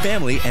ABC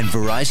Family and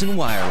Verizon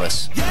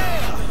Wireless.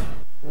 Yeah.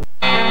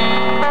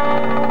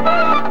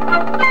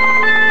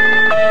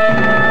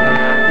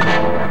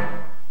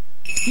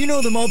 You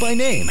know them all by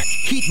name.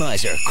 Heat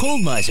Miser,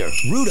 Cold Miser,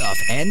 Rudolph,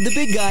 and the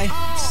big guy,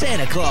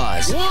 Santa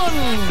Claus.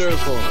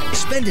 Wonderful.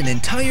 Spend an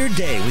entire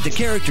day with the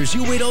characters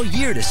you wait all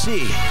year to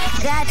see.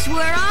 That's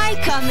where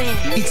I come in.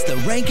 It's the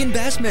Rankin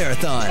Bass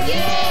Marathon.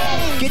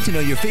 Yay! Get to know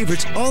your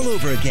favorites all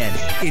over again.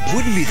 It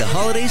wouldn't be the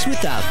holidays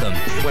without them.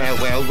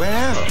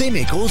 Well. They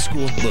make old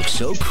school look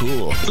so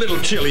cool. Little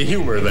chilly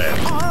humor there.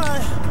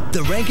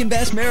 The Rankin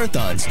Bass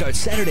Marathon starts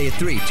Saturday at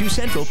 3, 2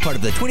 Central, part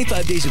of the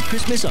 25 Days of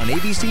Christmas on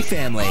ABC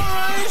Family.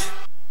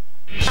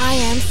 I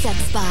am Sex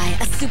Spy,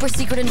 a super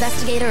secret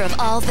investigator of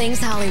all things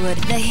Hollywood.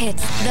 The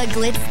hits, the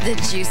glitz, the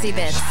juicy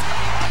bits.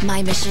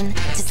 My mission,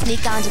 to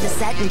sneak onto the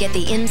set and get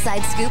the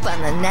inside scoop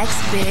on the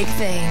next big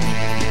thing.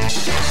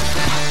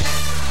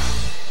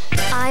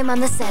 I'm on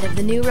the set of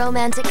the new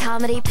romantic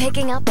comedy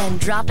Picking Up and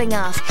Dropping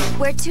Off,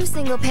 where 2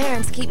 single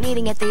parents keep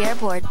meeting at the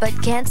airport but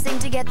can't seem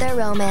to get their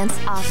romance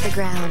off the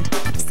ground.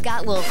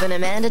 Scott Wolf and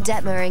Amanda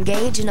Detmer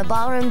engage in a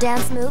ballroom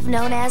dance move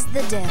known as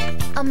the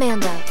dip.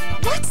 Amanda,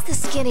 what's the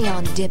skinny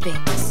on dipping?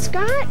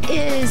 Scott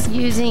is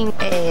using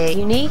a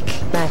unique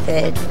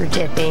method for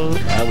dipping.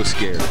 I was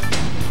scared.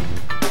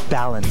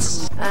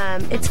 Balance.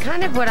 It's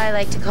kind of what I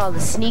like to call the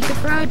sneak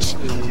approach.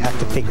 You have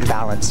to think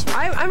balance.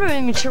 I'm not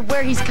even sure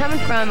where he's coming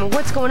from and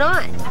what's going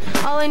on.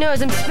 All I know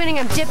is I'm spinning,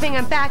 I'm dipping,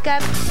 I'm back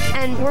up,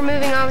 and we're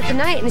moving on with the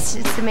night, and it's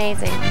just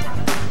amazing.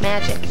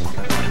 Magic.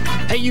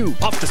 Hey you,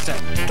 off the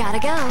set. Gotta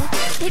go.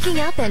 Picking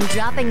Up and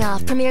Dropping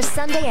Off premieres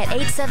Sunday at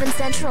 8, 7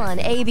 Central on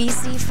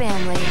ABC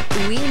Family.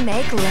 We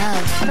make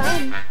love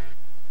fun.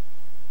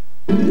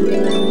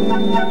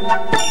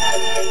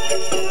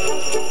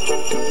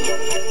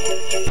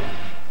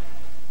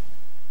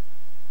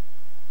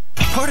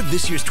 Part of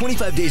this year's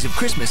 25 Days of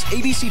Christmas,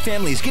 ABC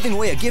Family is giving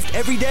away a gift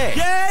every day.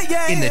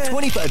 In the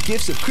 25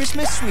 Gifts of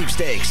Christmas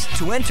sweepstakes.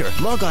 To enter,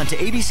 log on to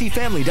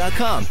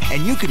abcfamily.com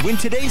and you could win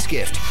today's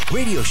gift.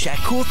 Radio Shack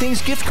Cool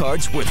Things gift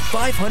cards worth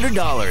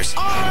 $500.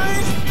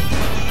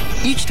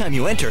 Each time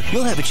you enter,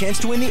 you'll have a chance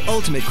to win the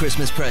ultimate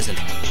Christmas present,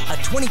 a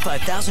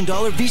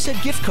 $25,000 Visa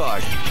gift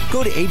card.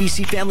 Go to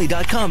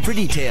abcfamily.com for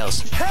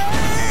details.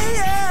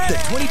 The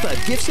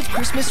 25 Gifts of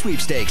Christmas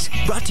sweepstakes,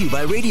 brought to you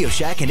by Radio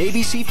Shack and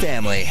ABC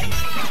Family.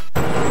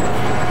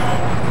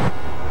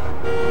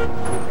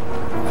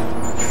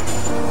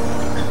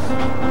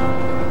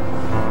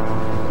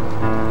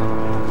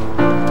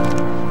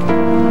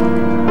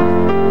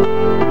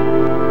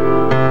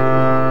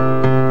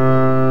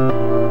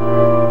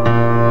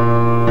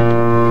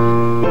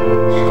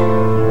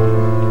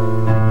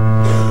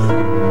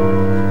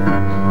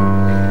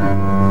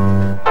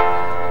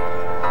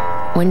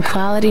 When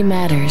quality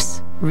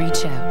matters,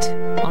 reach out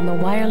on the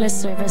wireless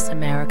service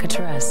America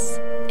trusts.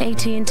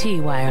 AT&T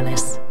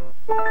Wireless.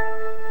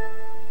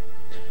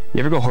 You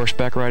ever go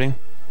horseback riding?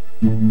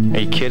 Are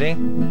you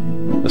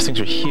kidding? Those things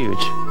are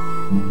huge.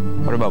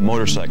 What about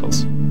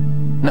motorcycles?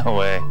 No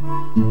way.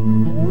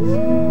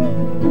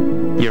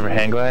 You ever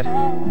hang glide?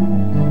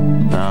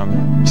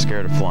 I'm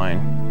scared of flying.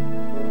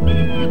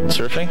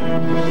 Surfing?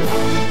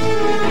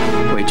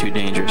 Way too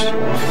dangerous.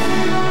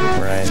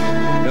 Right.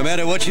 No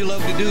matter what you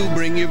love to do,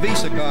 bring your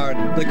Visa card.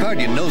 The card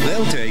you know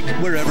they'll take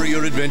wherever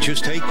your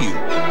adventures take you.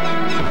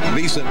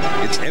 Visa,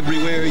 it's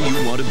everywhere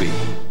you want to be.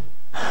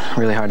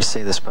 Really hard to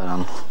say this,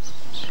 but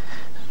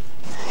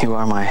you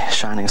are my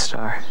shining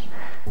star.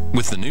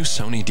 With the new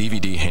Sony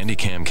DVD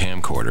Handycam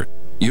camcorder,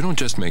 you don't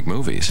just make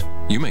movies,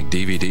 you make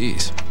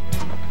DVDs.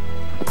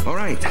 All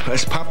right,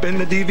 let's pop in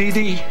the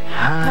DVD.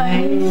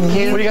 Hi.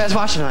 What are you guys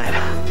watching tonight?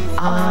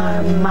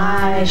 On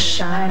my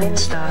shining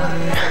star.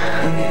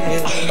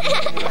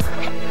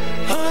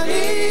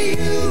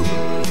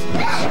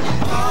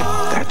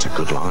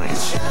 good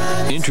lines.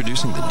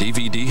 Introducing the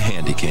DVD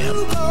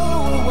Handycam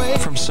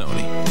from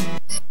Sony.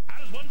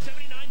 How does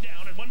 $179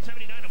 down and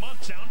 $179 a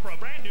month sound for a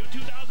brand new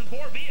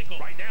 2004 vehicle?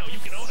 Right now, you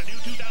can own a new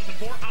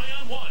 2004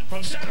 Ion 1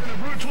 from Saturn of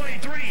Route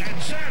 23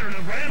 and Saturn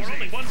of Ramsey for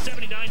only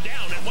 $179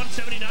 down and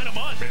 $179 a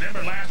month.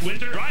 Remember last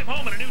winter? Drive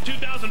home in a new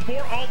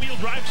 2004 all-wheel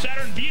drive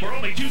Saturn View for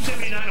only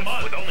 $279 a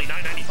month with only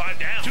 $995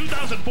 down.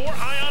 2004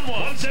 Ion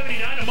 1,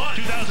 $179 a month.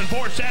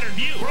 2004 Saturn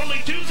View for only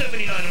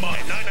 $279 a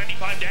month and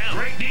 $995 down.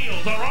 Great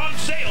deals are on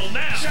sale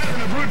now.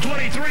 Saturn of Route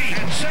 23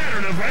 and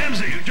Saturn of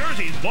Ramsey, New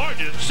Jersey's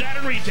largest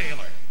Saturn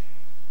retailer.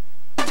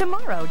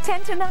 Tomorrow,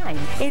 10 to 9,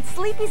 it's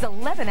Sleepy's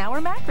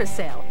 11-hour mattress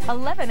sale.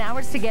 11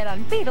 hours to get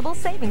unbeatable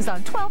savings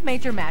on 12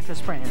 major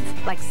mattress brands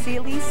like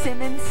Sealy,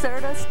 Simmons,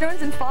 Serta,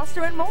 Stearns &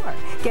 Foster, and more.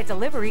 Get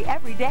delivery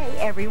every day,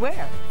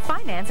 everywhere.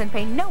 Finance and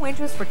pay no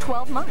interest for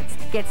 12 months.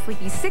 Get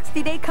Sleepy's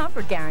 60-day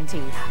comfort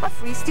guarantee, a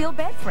free steel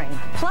bed frame,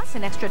 plus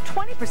an extra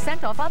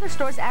 20% off other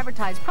stores'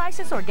 advertised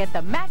prices or get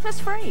the mattress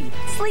free.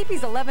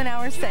 Sleepy's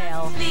 11-hour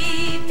sale.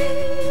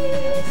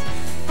 Sleepy's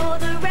for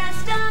the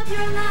rest of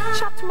your life.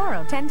 Shop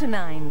tomorrow, 10 to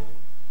 9.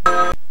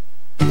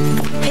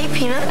 Hey,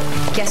 Peanut,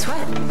 guess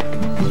what?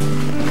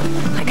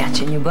 I got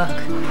you a new book.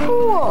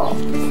 Cool.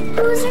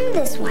 Who's in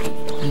this one?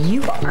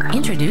 You are.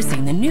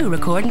 Introducing the new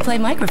Record and Play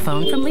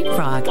microphone from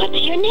Leapfrog. What's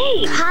your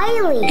name?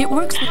 Kylie. It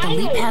works with the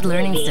LeapPad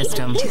learning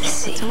system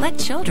to let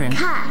children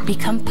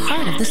become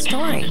part of the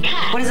story.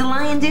 What does a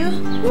lion do?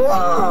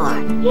 Roar.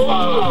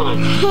 Roar.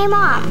 Hey,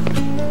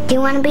 Mom. Do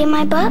you want to be in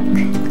my book?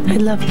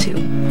 I'd love to.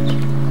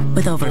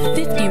 With over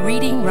 50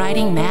 reading,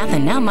 writing, math,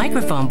 and now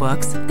microphone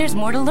books, there's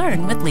more to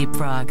learn with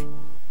Leapfrog.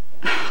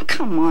 Oh,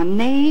 come on,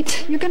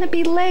 Nate. You're gonna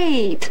be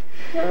late.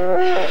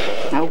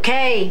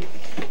 Okay.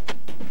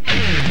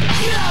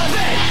 Get out of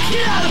bed!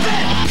 Get out of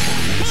bed!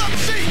 Pull up the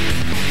seat!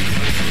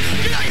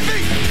 Get out your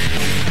feet!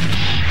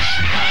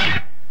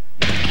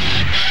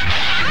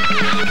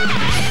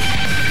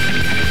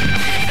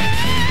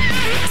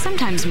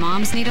 Sometimes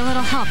moms need a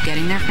little help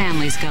getting their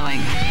families going.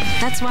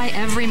 That's why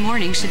every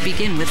morning should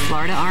begin with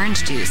Florida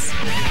orange juice.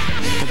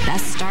 The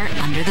best start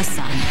under the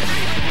sun.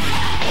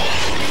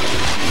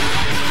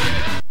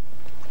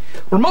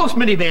 Where most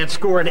minivans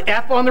score an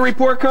F on the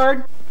report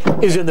card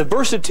is in the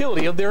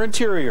versatility of their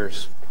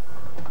interiors.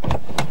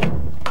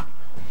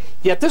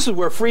 Yet this is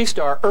where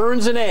Freestar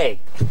earns an A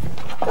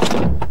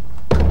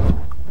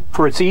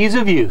for its ease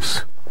of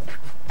use.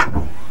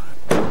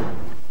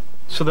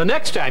 So the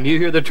next time you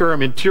hear the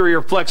term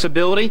interior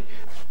flexibility,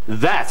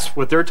 that's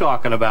what they're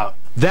talking about.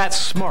 That's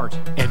smart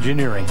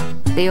engineering.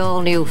 The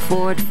all-new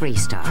Ford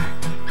Freestar.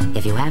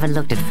 If you haven't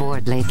looked at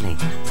Ford lately,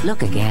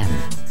 look again.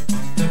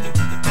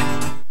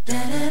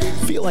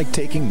 Feel like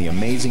taking the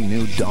amazing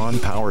new Dawn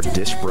Power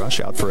dish brush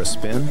out for a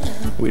spin?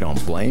 We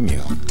don't blame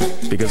you,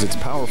 because its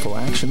powerful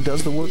action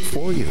does the work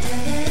for you.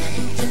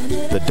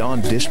 The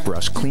Dawn dish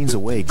brush cleans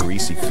away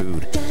greasy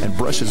food and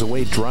brushes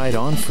away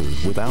dried-on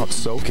food without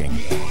soaking.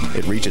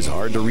 It reaches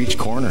hard-to-reach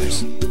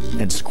corners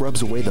and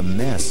scrubs away the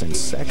mess in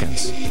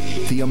seconds.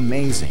 The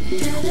amazing,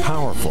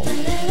 powerful,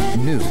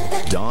 new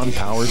Dawn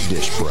Power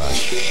dish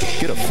brush.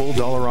 Get a full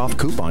 $1 off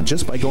coupon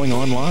just by going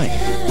online.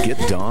 Get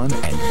Dawn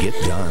and get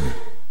done.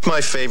 My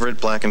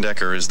favorite Black &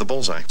 Decker is the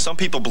Bullseye. Some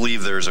people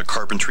believe there's a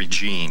carpentry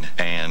gene,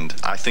 and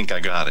I think I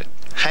got it.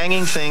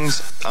 Hanging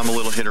things, I'm a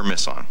little hit or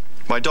miss on.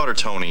 My daughter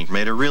Tony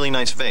made a really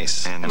nice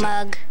vase, and... A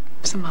mug.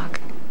 It's a mug.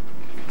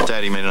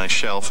 Daddy made a nice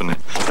shelf, and it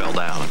fell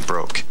down and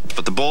broke.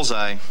 But the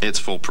Bullseye, it's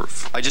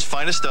foolproof. I just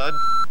find a stud,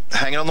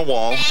 hang it on the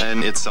wall,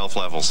 and it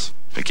self-levels.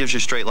 It gives you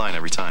a straight line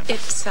every time. It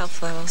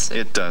self-levels.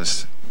 It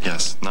does.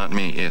 Yes, not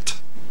me,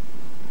 it.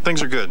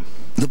 Things are good.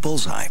 The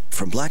Bullseye,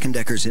 from Black &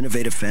 Decker's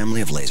innovative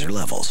family of laser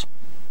levels.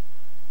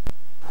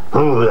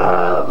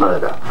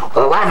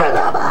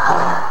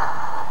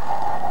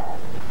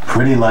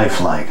 Pretty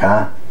lifelike,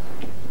 huh?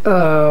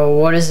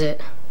 What is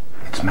it?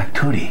 It's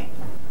Makudi,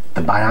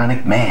 the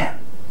Bionic Man.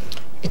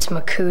 It's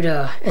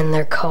Makuta, and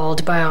they're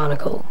called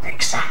Bionicle.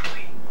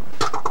 Exactly.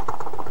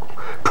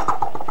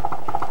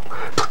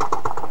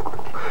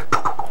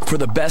 For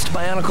the best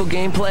Bionicle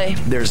gameplay,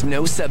 there's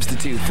no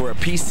substitute for a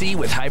PC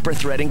with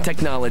hyper-threading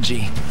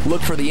technology.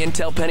 Look for the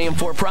Intel Pentium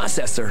 4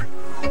 processor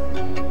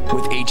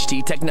with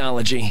HT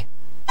technology.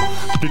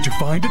 Did you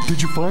find it?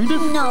 Did you find it?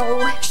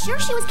 No. Sure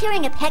she was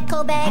carrying a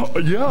Petco bag?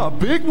 Yeah, a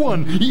big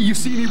one. You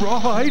see any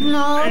rawhide?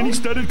 No. Any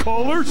studded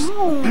collars?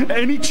 No.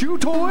 Any chew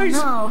toys?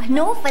 No.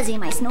 No fuzzy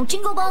mice, no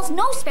jingle balls,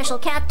 no special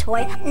cat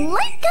toy,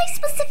 like I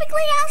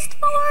specifically asked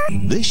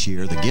for. This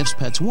year, the gifts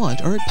pets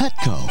want are at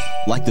Petco,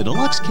 like the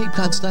deluxe Cape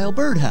Cod-style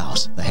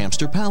birdhouse, the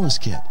hamster palace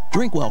kit,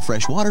 Drinkwell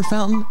fresh water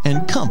fountain,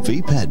 and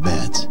comfy pet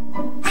beds.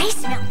 I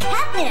smell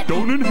catnip.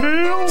 Don't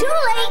inhale. Too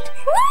late.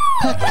 Woo!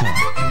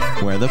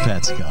 Petco, where the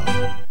pets go.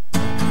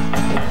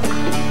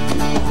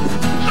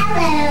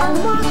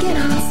 I'm walking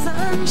on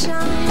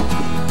sunshine.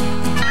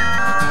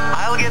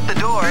 I'll get the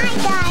door. I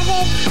got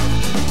it.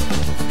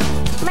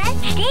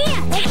 Let's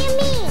dance.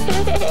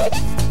 Look at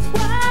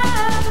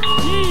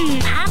me.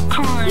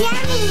 Popcorn.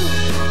 Yummy.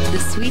 The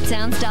Sweet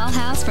Sounds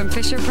Dollhouse from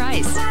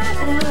Fisher-Price.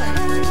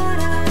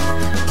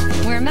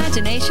 where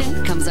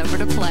imagination comes over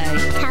to play.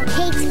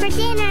 Cupcakes for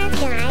dinner.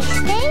 Can I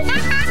stay?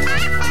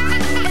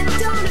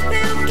 Don't it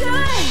feel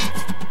good?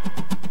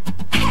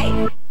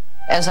 Hey!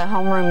 As a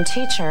homeroom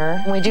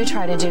teacher, we do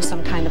try to do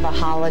some kind of a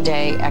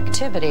holiday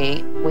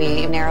activity.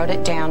 We narrowed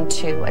it down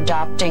to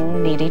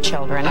adopting needy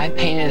children. I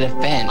painted a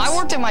fence. I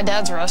worked in my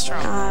dad's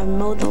restaurant. I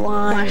mowed the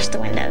lawn. Washed the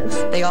windows.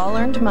 They all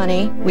earned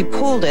money. We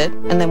pooled it,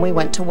 and then we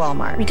went to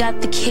Walmart. We got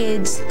the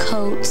kids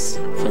coats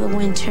for the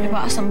winter. We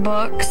bought some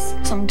books,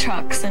 some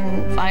trucks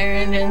and fire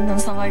engines and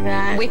stuff like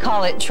that. We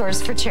call it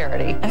Chores for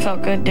Charity. I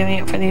felt good doing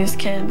it for these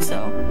kids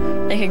so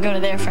they could go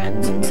to their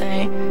friends and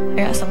say, I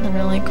got something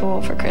really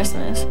cool for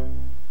Christmas.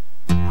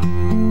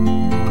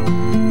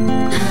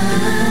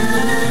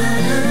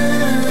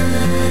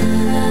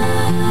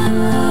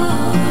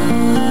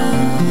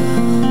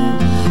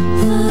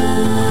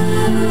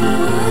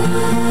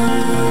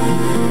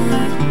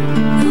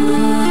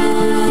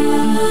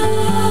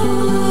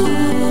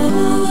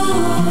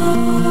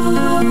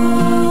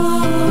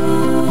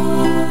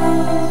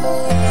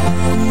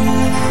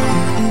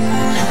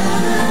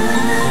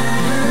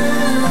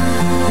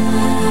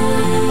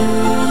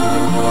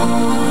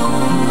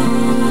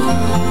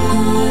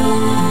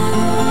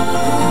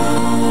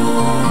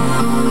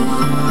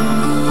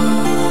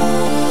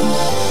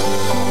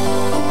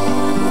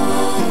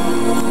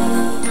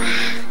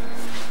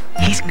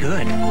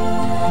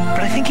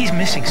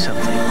 Missing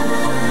something.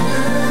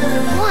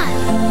 What?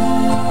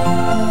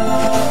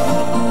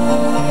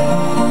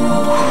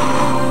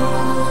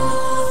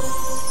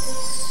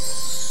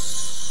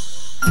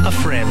 A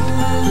friend.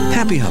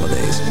 Happy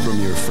holidays from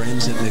your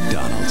friends at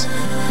McDonald's.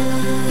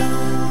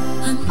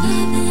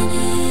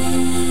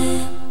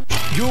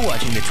 You're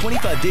watching the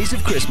 25 Days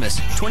of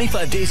Christmas,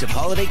 25 Days of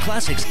Holiday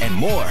Classics, and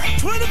more.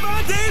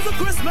 25 Days of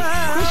Christmas!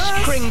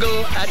 Kris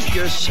Kringle at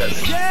your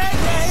service. Yeah,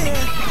 yeah,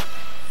 yeah.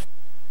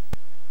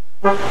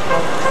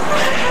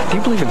 Do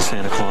you believe in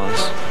Santa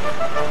Claus?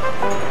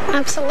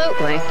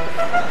 Absolutely.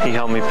 He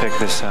helped me pick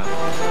this up.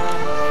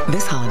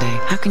 This holiday,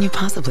 how can you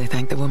possibly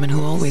thank the woman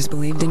who always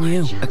believed in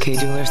you? A K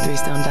Jewelers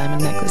 3-stone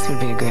diamond necklace would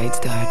be a great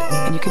start.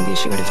 And you can be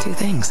assured of two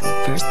things.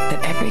 First,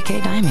 that every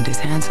K diamond is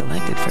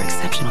hand-selected for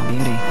exceptional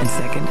beauty. And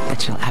second, that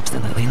she'll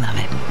absolutely love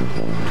it.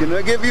 Can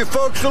I give you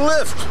folks a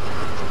lift?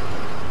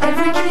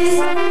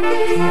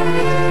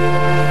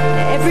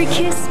 Every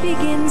kiss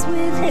begins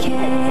with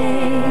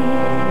K.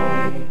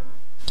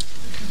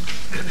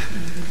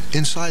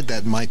 Inside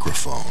that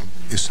microphone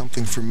is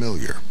something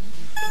familiar.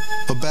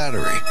 A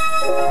battery.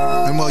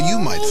 And while you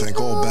might think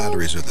all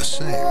batteries are the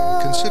same,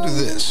 consider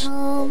this.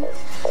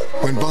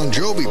 When Bon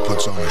Jovi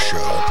puts on a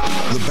show,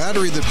 the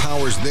battery that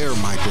powers their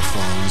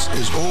microphones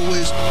is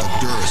always a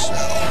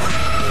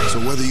Duracell. So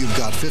whether you've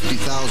got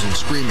 50,000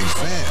 screaming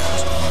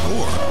fans,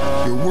 or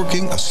you're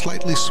working a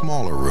slightly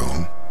smaller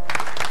room,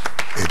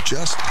 it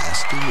just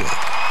has to work.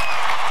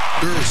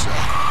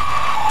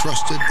 Duracell.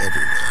 Trusted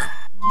everywhere.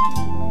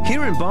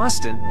 Here in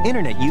Boston,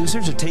 internet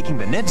users are taking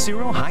the Net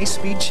Zero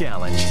High-Speed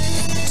Challenge.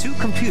 2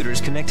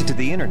 computers connected to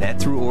the internet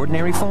through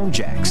ordinary phone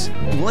jacks.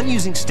 One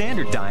using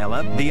standard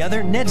dial-up, the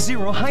other Net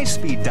Zero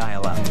High-Speed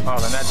dial-up. Oh,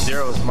 the Net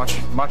Zero is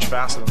much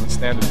faster than the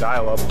standard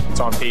dial-up. It's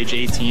on page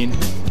 18.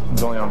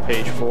 It's only on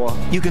page 4.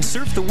 You can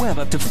surf the web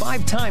up to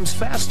 5 times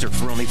faster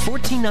for only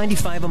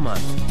 $14.95 a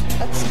month.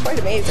 That's quite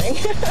amazing.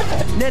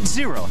 Net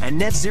Zero and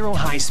Net Zero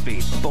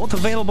High-Speed, both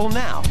available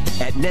now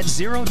at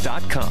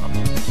netzero.com.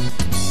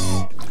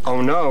 Oh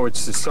no,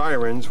 it's the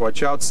sirens.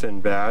 Watch out,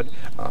 Sinbad.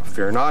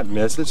 Fear not,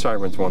 miss, the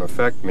sirens won't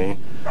affect me.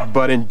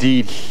 But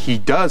indeed, he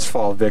does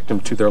fall victim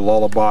to their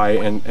lullaby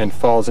and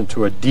falls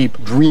into a deep,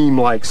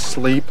 dream-like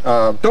sleep.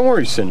 Don't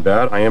worry,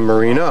 Sinbad. I am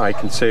Marina. I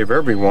can save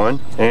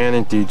everyone. And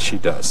indeed, she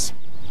does.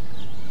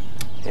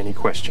 Any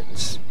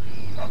questions?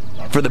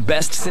 For the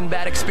best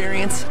Sinbad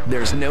experience,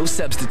 there's no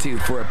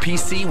substitute for a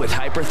PC with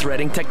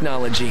hyper-threading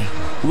technology.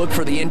 Look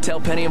for the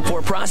Intel Pentium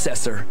 4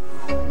 processor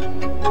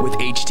with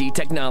HT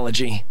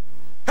technology.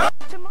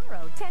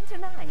 Tomorrow, 10 to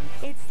 9,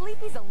 it's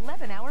Sleepy's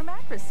 11-hour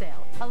mattress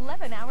sale.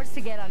 11 hours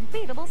to get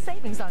unbeatable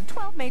savings on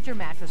 12 major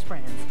mattress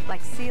brands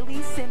like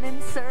Sealy,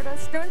 Simmons, Serta,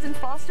 Stearns &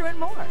 Foster, and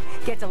more.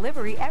 Get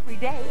delivery every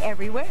day,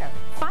 everywhere.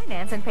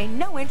 Finance and pay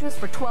no interest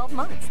for 12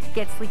 months.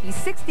 Get Sleepy's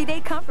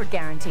 60-day comfort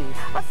guarantee,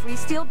 a free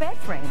steel bed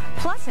frame,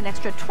 plus an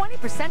extra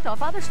 20%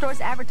 off other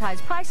stores'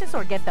 advertised prices,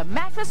 or get the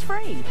mattress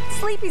free.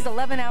 Sleepy's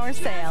 11-hour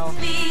sale.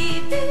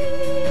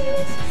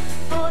 Sleepy's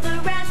for the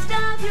rest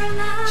of your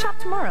life. Shop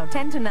tomorrow,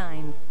 10 to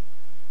 9.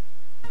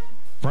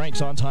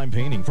 Frank's On Time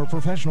Painting for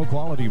professional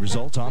quality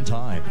results on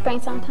time.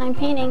 Frank's On Time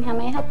Painting, how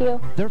may I help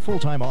you? Their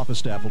full-time office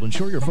staff will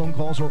ensure your phone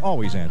calls are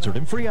always answered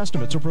and free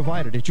estimates are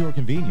provided at your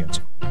convenience.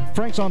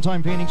 Frank's On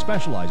Time Painting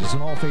specializes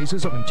in all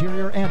phases of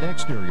interior and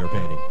exterior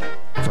painting.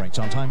 Frank's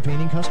On Time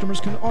Painting customers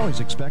can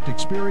always expect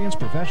experienced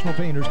professional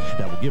painters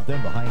that will give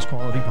them the highest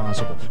quality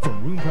possible,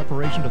 from room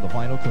preparation to the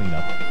final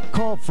cleanup.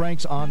 Call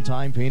Frank's On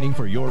Time Painting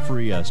for your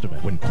free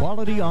estimate when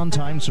quality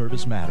on-time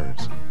service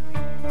matters.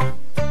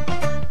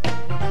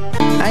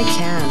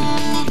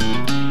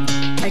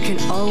 I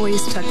can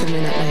always tuck them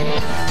in at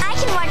night. I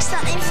can watch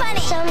something funny.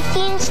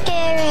 Something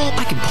scary.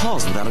 I can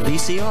pause without a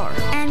VCR.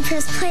 And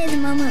press play the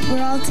moment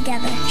we're all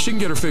together. She can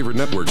get her favorite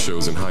network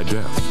shows in high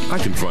def. I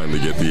can finally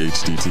get the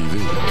HD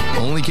TV.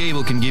 Only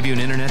Cable can give you an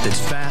internet that's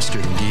faster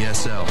than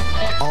DSL.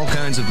 All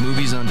kinds of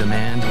movies on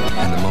demand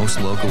and the most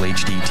local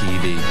HD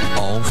TV.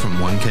 All from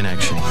one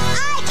connection.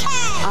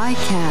 I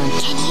can.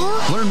 Can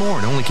you? Learn more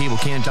at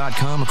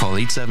onlycablecan.com or call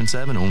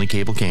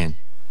 877-ONLYCABLECAN.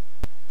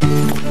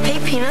 Hey,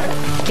 Peanut,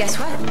 guess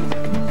what?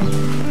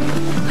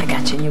 I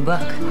got you a new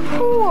book.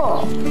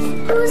 Cool.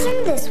 Who's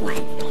in this one?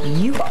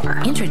 You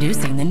are.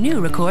 Introducing the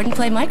new Record and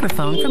Play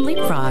microphone from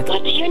Leapfrog.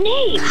 What's your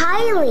name?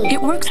 Kylie. It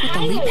works with the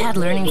LeapPad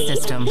learning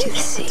system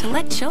to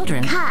let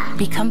children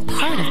become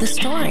part of the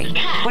story.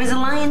 What does a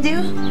lion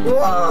do?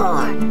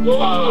 Roar.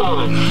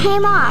 Roar. Hey,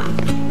 Mom.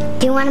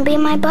 Do you want to be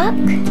in my book?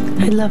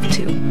 I'd love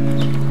to.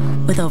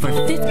 With over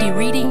 50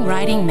 reading,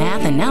 writing,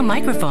 math, and now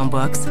microphone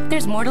books,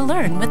 there's more to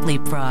learn with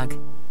Leapfrog.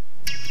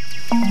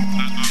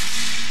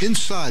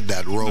 Inside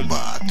that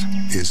robot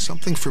is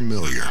something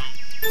familiar,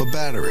 a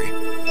battery.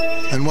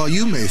 And while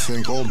you may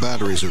think all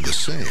batteries are the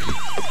same,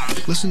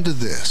 listen to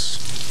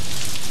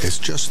this. It's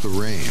just the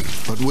rain,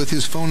 but with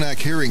his Phonak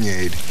hearing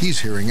aid,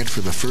 he's hearing it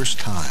for the first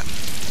time.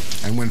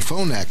 And when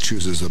Phonak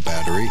chooses a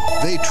battery,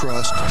 they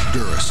trust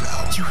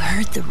Duracell. You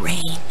heard the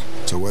rain.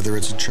 So whether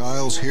it's a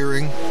child's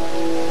hearing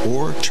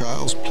or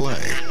child's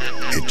play,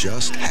 it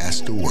just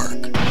has to work.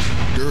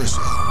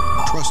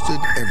 Duracell, trusted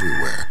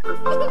everywhere.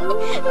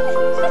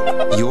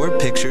 Your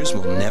pictures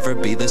will never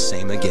be the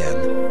same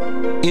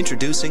again.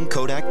 Introducing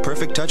Kodak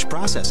Perfect Touch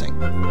Processing.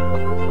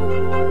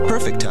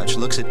 Perfect Touch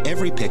looks at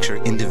every picture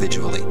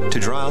individually to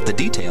draw out the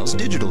details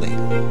digitally.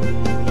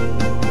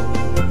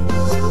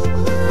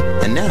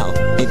 And now,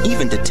 it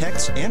even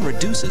detects and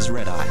reduces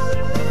red eye.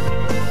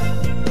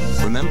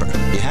 Remember,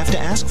 you have to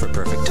ask for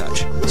Perfect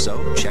Touch.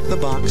 So, check the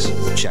box,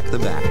 check the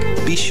back.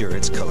 Be sure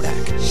it's Kodak.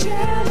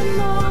 Share the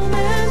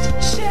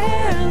moment,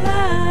 share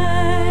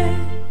life.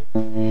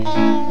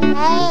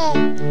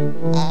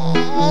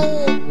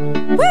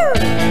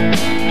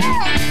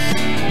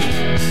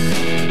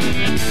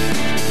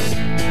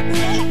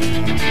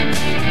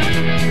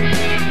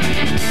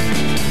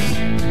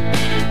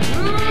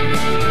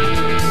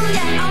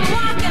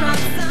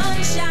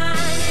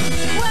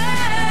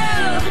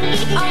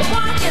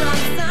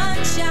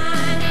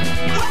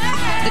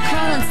 The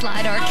Crawl and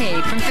Slide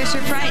Arcade from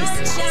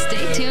Fisher-Price.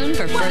 Stay tuned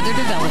for further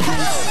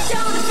developments.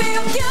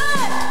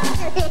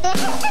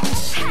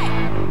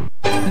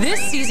 This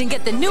season,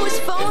 get the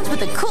newest phones with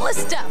the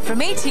coolest stuff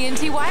from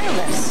AT&T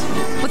Wireless.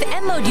 With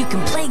M-Mode, you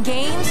can play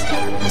games,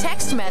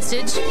 text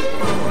message,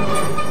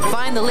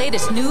 find the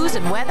latest news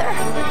and weather,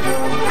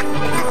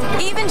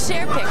 even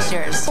share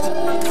pictures.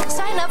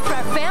 Sign up for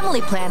our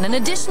family plan, and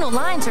additional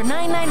lines are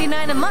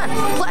 $9.99 a month.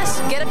 Plus,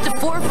 get up to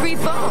 4 free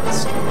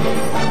phones.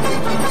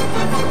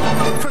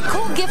 For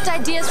cool gift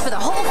ideas for the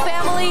whole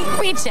family,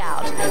 reach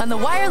out on the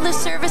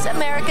wireless service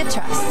America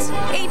trusts.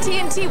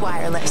 AT&T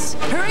Wireless.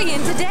 Hurry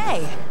in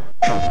today.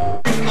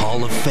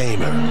 Hall of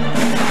Famer.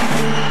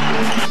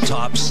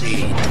 Top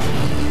seed.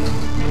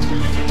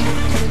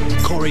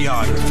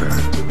 Choreographer.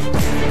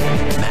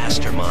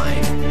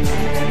 Mastermind.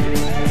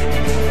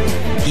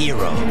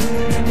 Hero.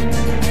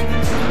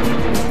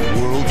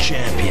 World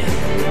champion.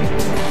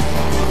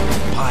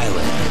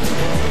 Pilot.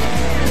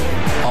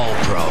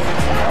 All-pro.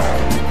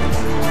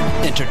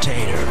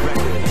 Entertainer.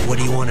 What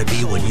do you want to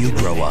be when you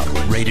grow up?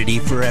 Rated E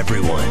for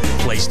everyone.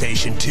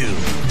 PlayStation 2.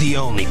 The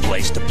only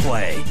place to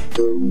play.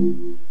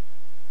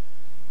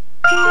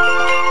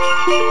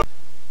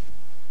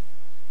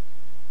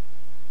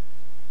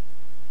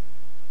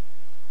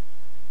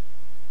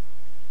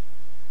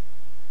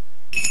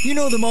 You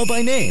know them all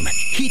by name.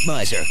 Heat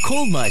Miser,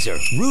 Cold Miser,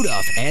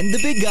 Rudolph, and the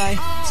big guy,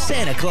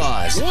 Santa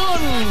Claus.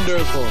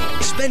 Wonderful!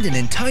 Spend an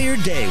entire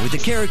day with the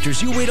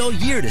characters you wait all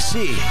year to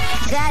see.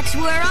 That's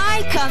where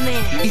I come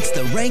in. It's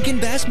the Rankin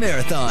Bass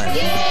Marathon.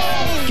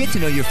 Yay! Get to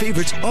know your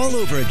favorites all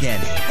over again.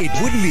 It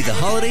wouldn't be the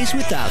holidays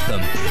without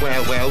them.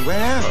 Well, well,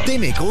 well. They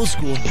make old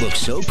school look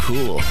so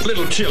cool.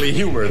 Little chilly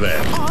humor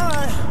there.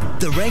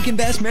 The Rankin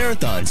Bass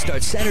Marathon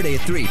starts Saturday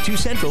at 3, 2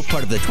 Central,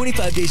 part of the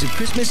 25 Days of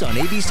Christmas on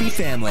ABC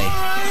Family.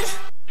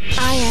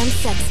 I am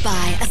Sex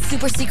Spy, a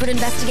super secret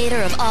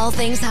investigator of all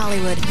things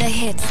Hollywood. The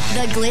hits,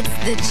 the glitz,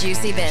 the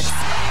juicy bits.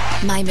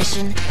 My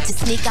mission, to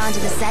sneak onto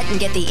the set and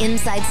get the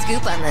inside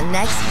scoop on the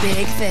next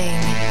big thing.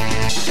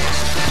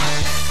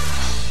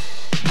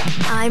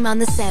 I'm on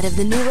the set of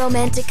the new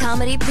romantic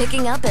comedy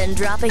Picking Up and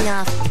Dropping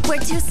Off, where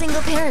 2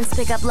 single parents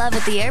pick up love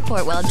at the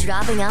airport while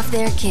dropping off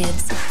their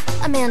kids.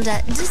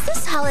 Amanda, does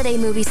this holiday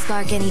movie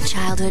spark any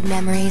childhood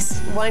memories?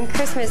 One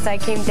Christmas I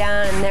came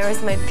down and there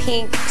was my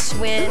pink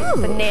Schwinn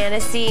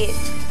banana seat,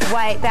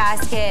 white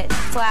basket,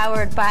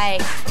 flowered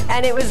bike,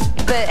 and it was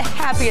the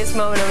happiest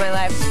moment of my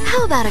life.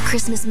 How about a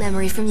Christmas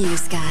memory from you,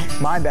 Scott?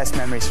 My best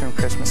memories from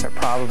Christmas are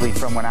probably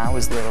from when I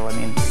was little. I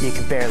mean, you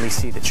could barely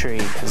see the tree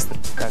because the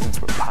presents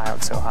were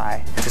piled so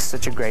high. Just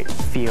such a great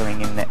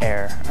feeling in the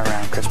air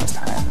around Christmas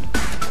time.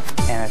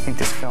 And I think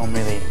this film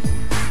really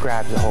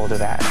grabs a hold of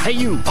that. Hey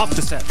you, off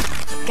the set.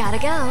 Gotta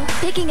go.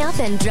 Picking up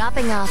and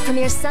dropping off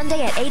premieres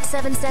Sunday at 8,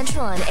 7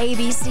 Central on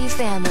ABC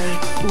Family.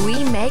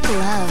 We make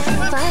love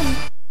fun.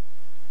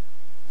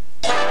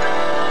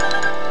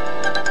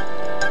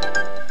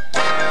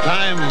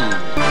 Time.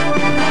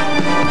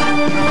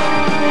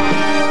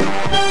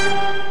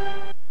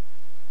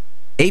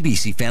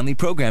 ABC Family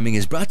Programming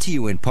is brought to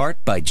you in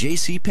part by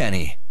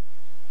JCPenney.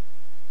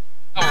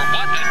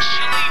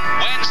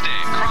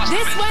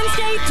 This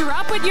Wednesday,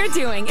 drop what you're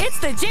doing. It's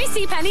the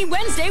JCPenney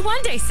Wednesday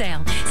One-Day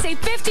Sale. Save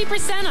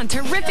 50% on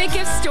terrific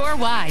gifts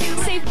store-wide.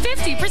 Save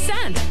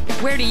 50%.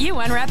 Where do you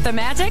unwrap the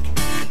magic?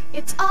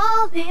 It's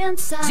all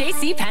inside.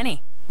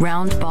 JCPenney.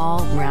 Round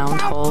ball,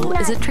 round hole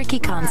is a tricky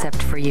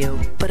concept for you,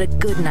 but a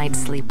good night's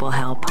sleep will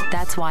help.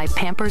 That's why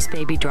Pampers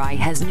Baby Dry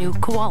has new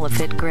Koala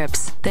Fit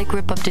grips. They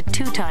grip up to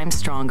 2 times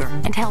stronger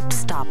and help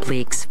stop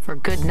leaks for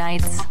good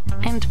nights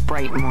and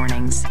bright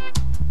mornings.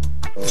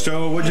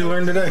 So, what'd you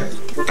learn today?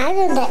 I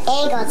learned that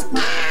A goes,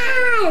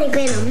 ah, like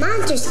when a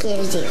monster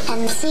scares you.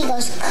 And the C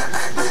goes,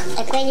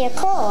 like when you're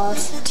cold.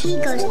 T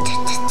goes,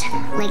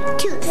 like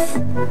tooth.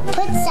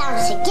 Put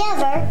sounds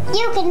together,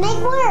 you can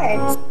make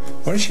words.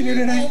 What did she do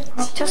today?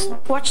 Just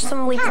watch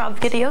some Leapfrog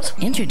videos.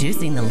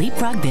 Introducing the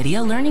Leapfrog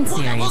Video Learning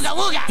Series.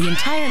 The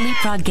entire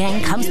Leapfrog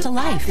gang comes to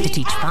life to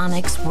teach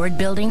phonics, word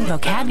building,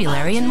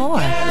 vocabulary, and more.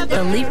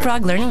 The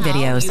Leapfrog Learning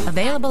Videos,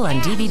 available on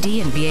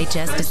DVD and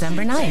VHS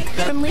December 9th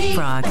from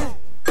Leapfrog.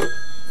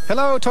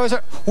 Hello, Toys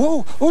R...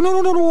 Whoa, oh,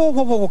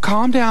 no,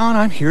 calm down.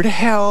 I'm here to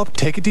help.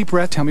 Take a deep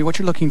breath. Tell me what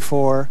you're looking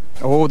for.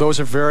 Oh, those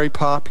are very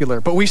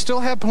popular. But we still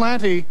have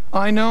plenty.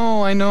 I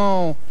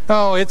know.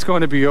 Oh, it's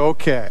going to be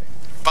okay.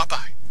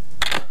 Bye-bye.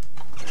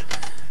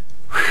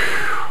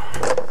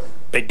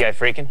 Big guy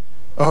freaking?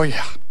 Oh,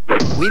 yeah.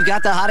 We've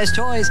got the hottest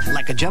toys,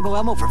 like a Jumbo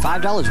Elmo for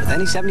 $5 with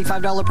any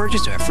 $75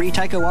 purchase, or a free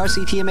Tyco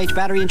RCTMH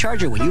battery and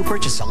charger when you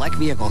purchase select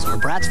vehicles, or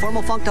Bratz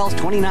Formal Funk Dolls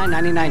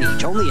 $29.99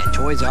 each, only at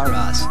Toys R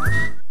Us.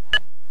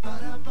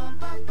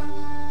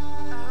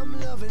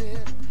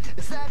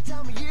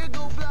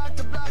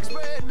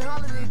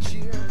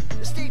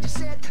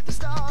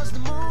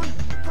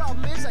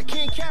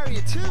 Carry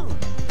a tune.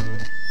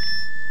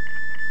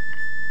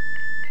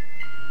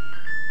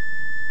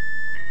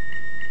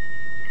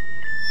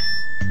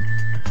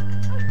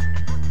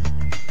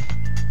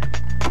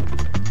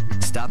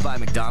 Stop by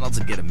McDonald's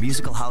and get a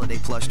musical holiday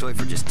plush toy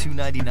for just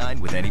 $2.99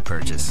 with any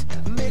purchase.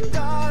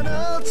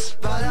 McDonald's,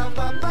 I'm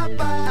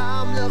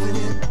loving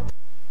it.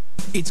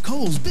 It's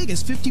Kohl's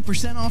biggest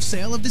 50% off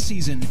sale of the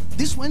season,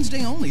 this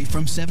Wednesday only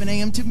from 7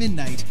 a.m. to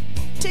midnight.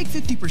 Take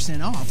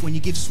 50% off when you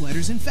give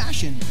sweaters in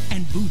fashion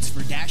and boots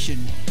for dashing.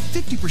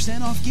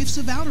 50% off gifts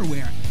of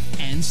outerwear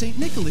and St.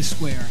 Nicholas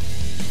Square.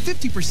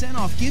 50%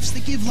 off gifts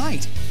that give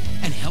light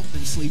and help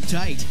them sleep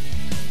tight.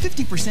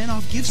 50%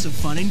 off gifts of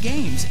fun and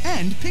games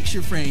and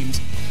picture frames.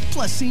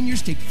 Plus,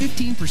 seniors take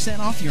 15%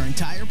 off your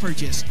entire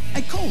purchase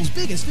at Kohl's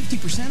biggest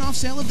 50% off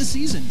sale of the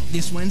season.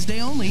 This Wednesday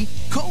only.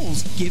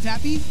 Kohl's. Give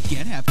happy,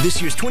 get happy. This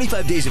year's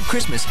 25 Days of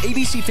Christmas,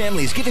 ABC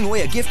Family is giving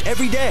away a gift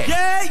every day.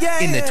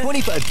 In the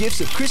 25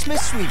 Gifts of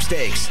Christmas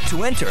sweepstakes.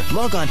 To enter,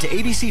 log on to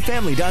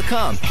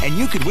abcfamily.com and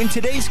you could win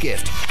today's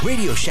gift.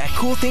 Radio Shack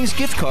Cool Things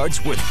gift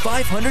cards worth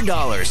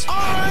 $500.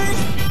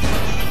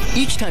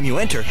 Each time you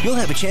enter, you'll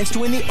have a chance to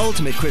win the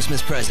ultimate Christmas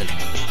present,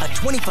 a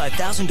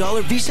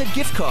 $25,000 Visa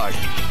gift card.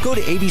 Go to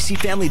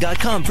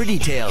abcfamily.com for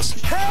details.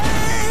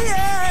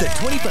 The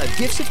 25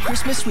 Gifts of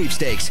Christmas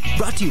sweepstakes,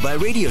 brought to you by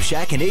Radio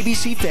Shack and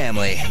ABC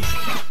Family.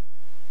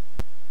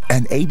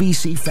 An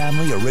ABC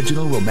Family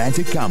original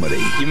romantic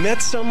comedy. You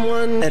met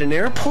someone at an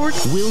airport?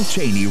 Will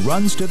Cheney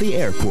runs to the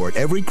airport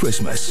every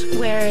Christmas.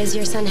 Where is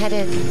your son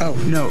headed? Oh,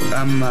 no,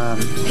 I'm,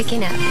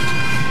 Picking up.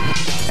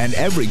 And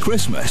every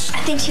Christmas, I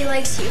think she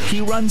likes you.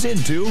 he runs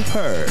into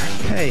her.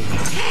 Hey.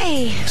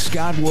 Hey.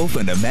 Scott Wolf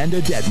and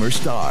Amanda Detmer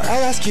star.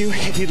 I'll ask you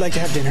if you'd like to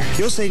have dinner.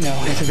 You'll say no.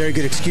 It's a very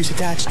good excuse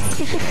attached.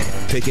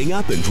 Picking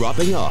up and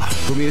dropping off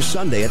premieres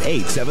Sunday at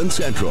 8, 7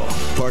 Central.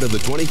 Part of the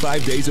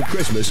 25 Days of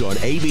Christmas on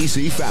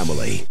ABC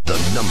Family. The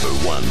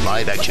 #1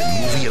 live-action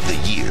movie of the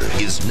year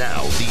is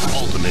now the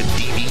ultimate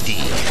DVD.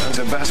 That's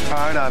the best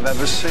part I've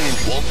ever seen.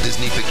 Walt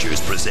Disney Pictures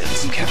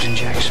presents Captain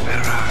Jack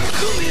Sparrow.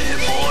 Come here,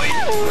 boy.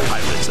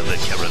 Pirates of the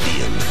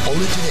Caribbean.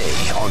 Only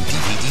today on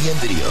DVD and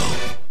video.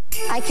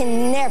 I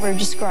can never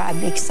describe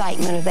the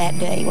excitement of that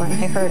day when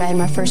I heard I had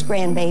my first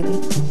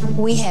grandbaby.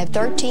 We have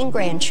 13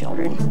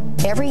 grandchildren.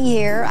 Every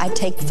year I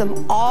take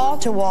them all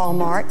to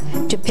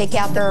Walmart to pick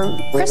out their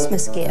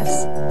Christmas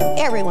gifts.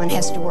 Everyone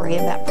has to worry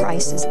about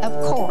prices, of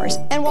course.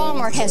 And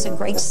Walmart has a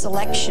great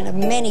selection of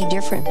many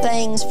different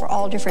things for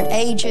all different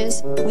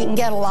ages. We can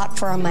get a lot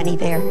for our money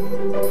there.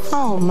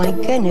 Oh my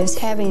goodness,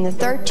 having the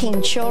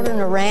 13 children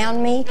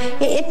around me,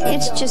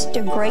 it's just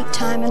a great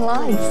time in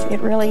life. It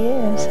really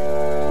is.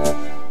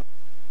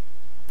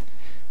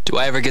 Do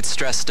I ever get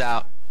stressed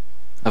out?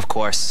 Of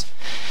course.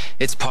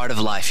 It's part of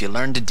life. You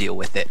learn to deal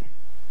with it.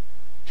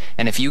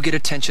 And if you get a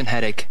tension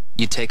headache,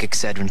 you take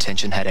Excedrin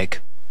tension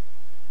headache.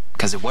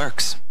 Because it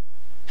works.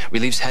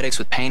 Relieves headaches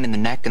with pain in the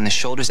neck and the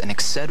shoulders, and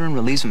Excedrin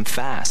relieves them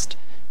fast.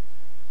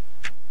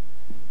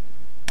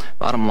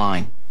 Bottom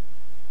line,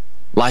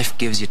 life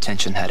gives you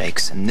tension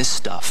headaches, and this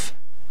stuff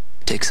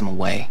takes them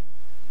away.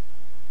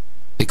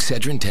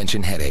 Excedrin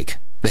tension headache,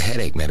 the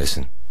headache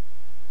medicine.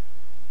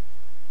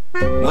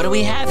 What do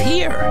we have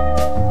here?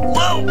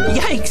 Whoa!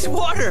 Yikes!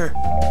 Water!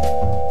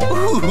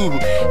 Ooh,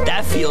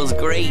 that feels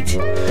great.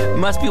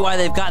 Must be why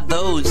they've got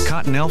those.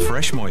 Cottonelle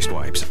Fresh Moist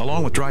Wipes,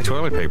 along with dry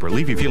toilet paper,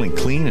 leave you feeling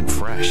clean and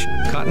fresh.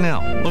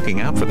 Cottonelle, looking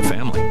out for the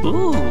family.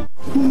 Ooh.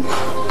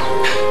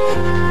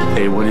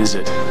 Hey, what is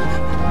it?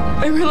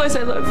 I realize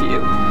I love you,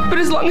 but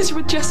as long as you're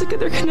with Jessica,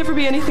 there can never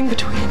be anything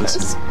between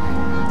us.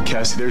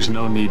 Cassie, there's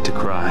no need to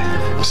cry.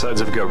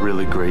 Besides, I've got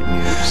really great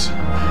news.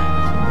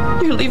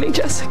 You're leaving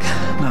Jessica?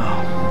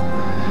 No.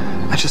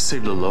 I just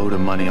saved a load of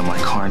money on my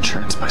car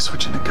insurance by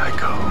switching to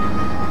Geico.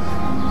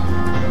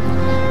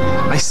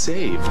 I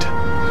saved.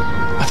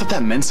 I thought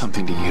that meant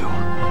something to you.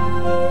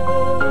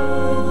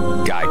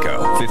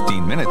 Geico.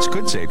 15 minutes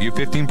could save you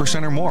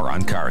 15% or more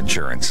on car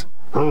insurance.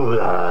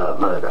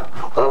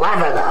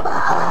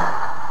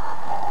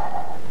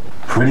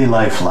 Pretty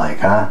lifelike,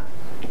 huh?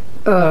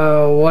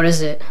 What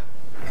is it?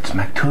 It's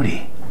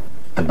Makudi,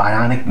 the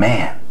Bionic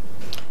Man.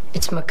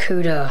 It's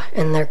Makuta,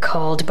 and they're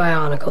called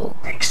Bionicle.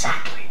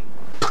 Exactly.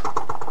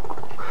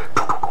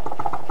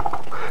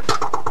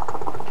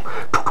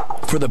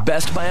 For the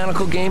best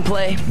Bionicle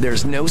gameplay,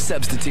 there's no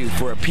substitute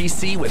for a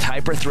PC with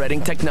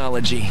hyper-threading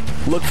technology.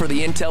 Look for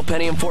the Intel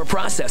Pentium 4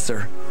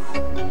 processor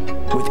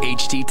with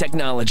HT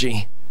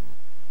technology.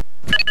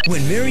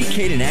 When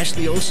Mary-Kate and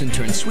Ashley Olsen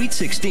turned Sweet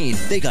 16,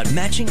 they got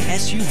matching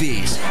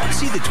SUVs.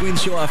 See the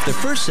twins show off their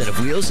first set of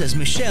wheels as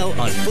Michelle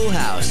on Full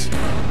House.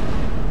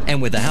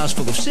 And with a house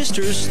full of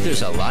sisters,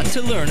 there's a lot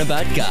to learn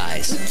about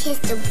guys. You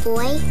kissed a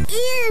boy?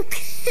 Ew,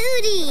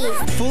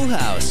 cooties! Full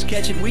House.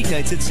 Catch it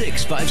weeknights at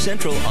 6, 5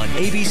 Central on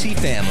ABC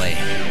Family.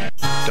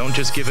 Don't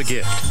just give a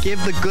gift.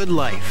 Give the good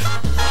life.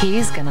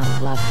 He's gonna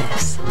love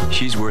this.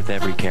 She's worth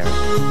every carat.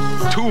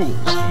 Tools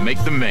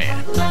make the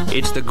man.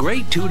 It's the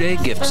great two-day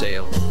gift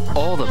sale.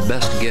 All the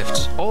best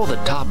gifts, all the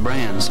top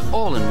brands,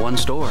 all in one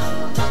store.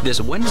 This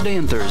Wednesday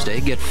and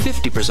Thursday, get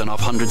 50% off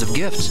hundreds of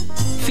gifts.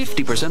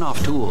 50%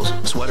 off tools,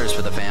 sweaters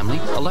for the family,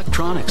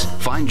 electronics,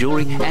 fine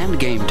jewelry, and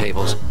game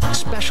tables.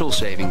 Special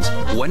savings,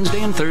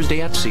 Wednesday and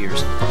Thursday at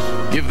Sears.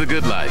 Give the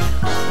good life.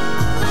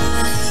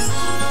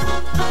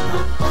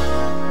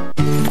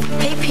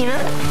 Hey,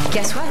 Peanut,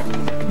 guess what?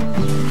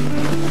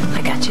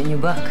 I got you a new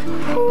book.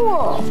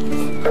 Cool.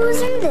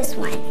 Who's in this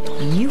one?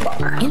 You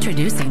are.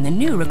 Introducing the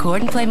new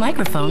record and play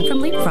microphone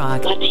from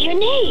Leapfrog. What's your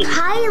name?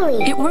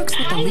 Kylie. It works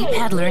with the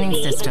LeapPad learning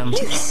system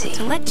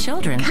to let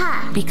children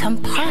become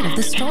part of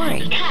the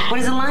story. What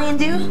does a lion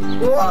do?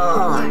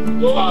 Roar.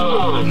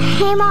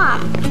 Hey,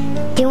 Mom.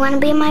 Do you want to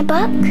be in my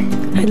book?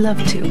 I'd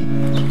love to.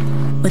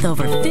 With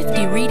over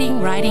 50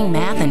 reading, writing,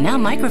 math, and now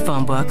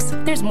microphone books,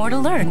 there's more to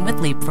learn with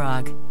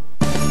Leapfrog.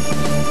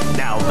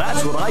 Now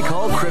that's what I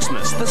call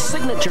Christmas. The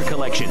Signature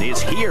Collection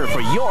is here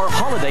for your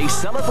holiday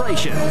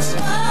celebrations.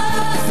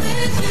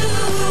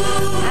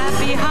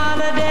 Happy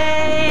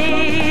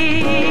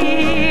holiday,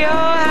 oh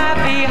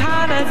happy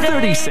holiday.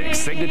 36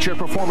 signature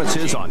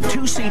performances on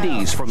 2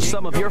 CDs from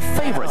some of your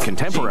favorite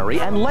contemporary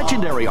and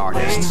legendary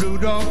artists.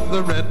 Rudolph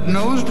the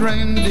red-nosed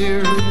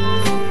reindeer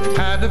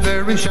had a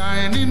very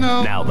shiny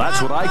nose. Now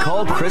that's what I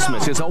call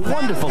Christmas is a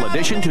wonderful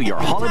addition to your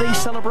holiday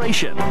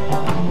celebration.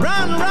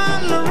 Run,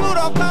 run,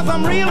 Rudolph, 'cause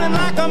I'm reeling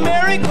like a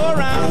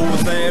merry-go-round.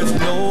 There's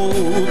no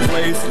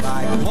place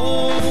like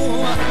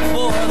home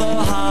for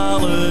the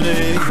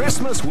holiday.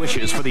 Christmas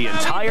wishes for the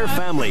entire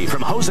family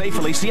from Jose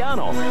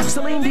Feliciano,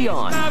 Celine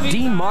Dion,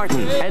 Dean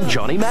Martin, and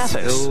Johnny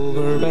Mathis.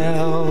 Silver bells,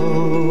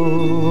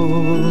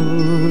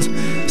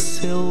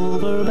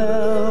 silver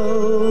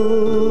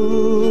bells.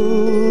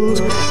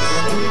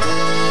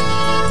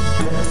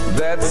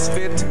 That's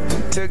fit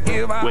to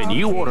give out. When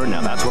you order,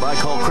 now that's what I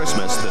call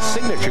Christmas, the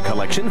Signature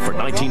Collection for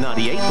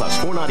 $19.98 plus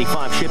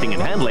 $4.95 shipping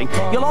and handling,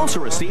 you'll also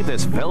receive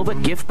this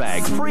velvet gift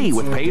bag free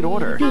with paid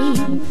order.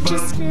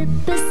 Just slip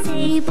a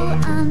sable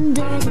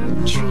under the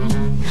tree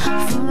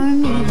for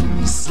me.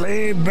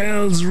 Sleigh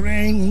bells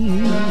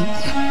ring.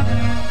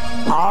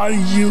 Are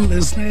you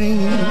listening?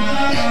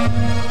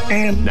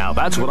 And now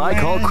that's what I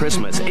call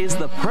Christmas is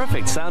the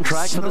perfect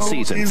soundtrack for the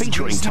season,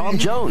 featuring Tom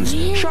Jones,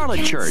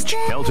 Charlotte Church,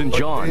 Elton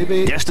John,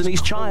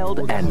 Destiny's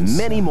Child, and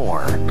many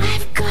more.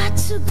 I've got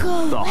to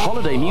go. The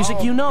holiday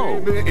music you know,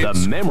 the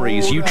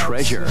memories you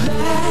treasure.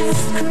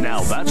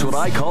 Now that's what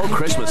I call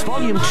Christmas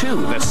Volume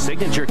 2, the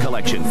Signature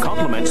Collection,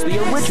 complements the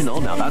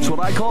original Now That's What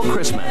I Call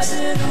Christmas.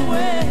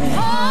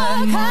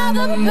 Hark how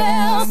the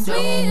bells,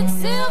 sweet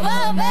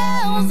silver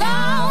bells,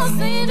 all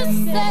seem to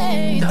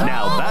say.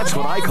 Now that's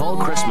what I call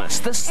Christmas,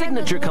 the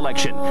Signature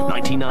Collection,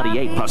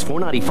 $19.98 plus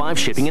 $4.95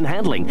 shipping and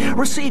handling.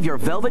 Receive your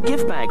velvet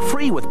gift bag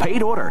free with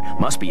paid order.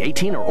 Must be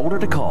 18 or older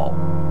to call.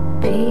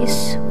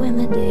 Peace when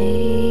the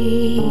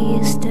day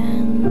is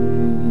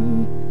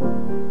done.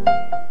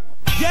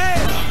 Yeah!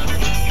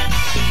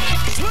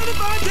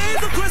 25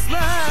 days of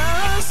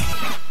Christmas!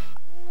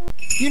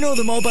 You know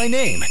them all by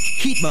name.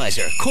 Heat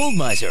Miser, Cold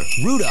Miser,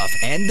 Rudolph,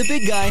 and the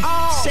big guy,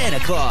 Santa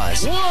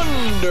Claus.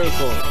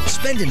 Wonderful.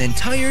 Spend an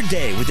entire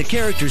day with the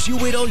characters you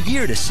wait all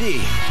year to see.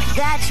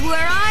 That's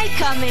where I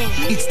come in.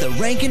 It's the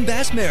Rankin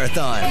Bass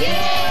Marathon.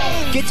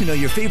 Yay! Get to know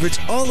your favorites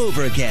all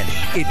over again.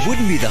 It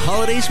wouldn't be the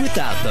holidays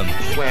without them.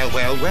 Well.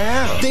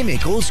 They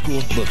make old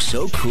school look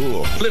so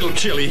cool. Little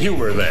chilly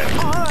humor there.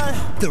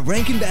 The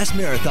Rankin Bass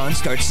Marathon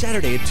starts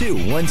Saturday at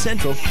 2, 1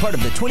 Central, part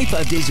of the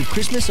 25 Days of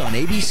Christmas on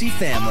ABC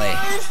Family.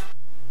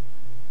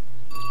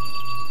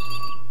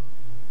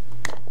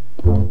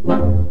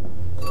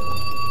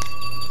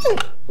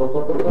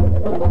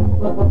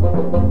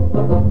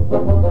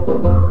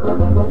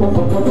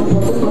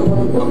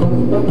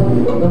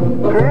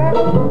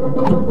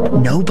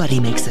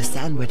 Nobody makes a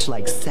sandwich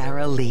like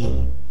Sara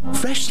Lee.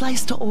 Fresh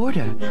slice to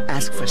order.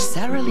 Ask for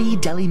Sara Lee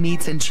deli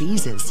meats and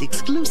cheeses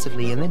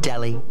exclusively in the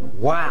deli.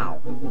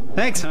 Wow.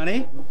 Thanks,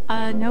 honey.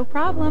 No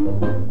problem.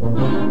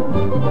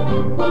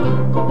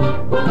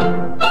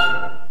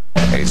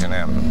 Agent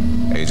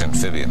M, Agent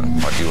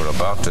Vivian, what you are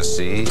about to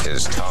see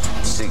is top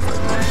secret.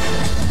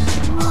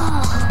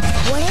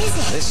 What is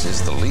it? This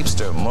is the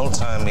Leapster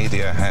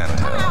Multimedia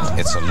Handheld.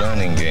 It's a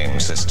learning game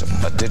system,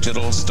 a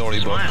digital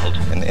storybook,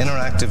 an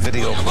interactive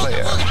video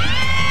player,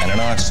 and an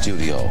art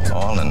studio,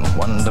 all in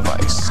one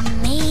device.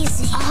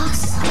 Amazing.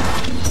 Awesome.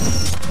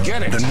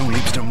 Get it! The new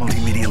Leapster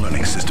Multimedia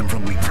Learning System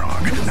from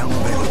Leapfrog. Now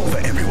available for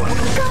everyone.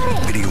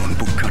 Video and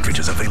book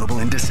cartridges available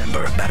in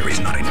December. Batteries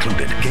not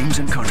included. Games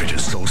and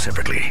cartridges sold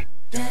separately.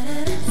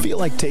 Feel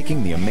like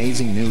taking the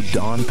amazing new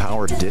Dawn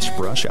Power dish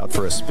brush out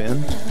for a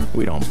spin?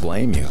 We don't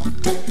blame you,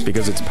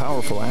 because its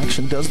powerful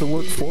action does the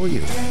work for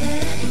you.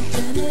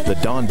 The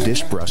Dawn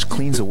dish brush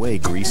cleans away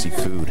greasy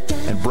food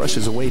and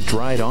brushes away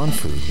dried-on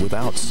food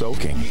without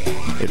soaking.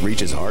 It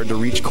reaches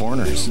hard-to-reach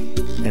corners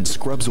and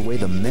scrubs away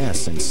the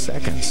mess in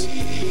seconds.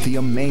 The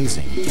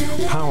amazing,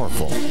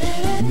 powerful,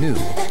 new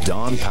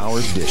Dawn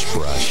Power dish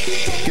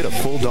brush. Get a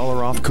full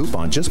 $1 off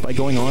coupon just by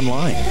going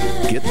online.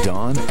 Get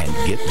Dawn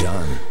and get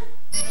done.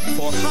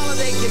 For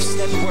holiday gifts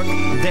that work,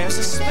 there's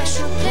a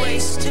special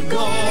place to go.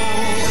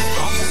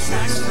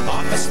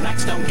 Office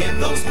Max, don't give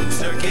those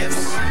booster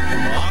gifts.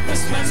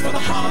 Office Max for the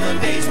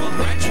holidays will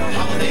grant your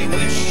holiday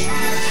wish.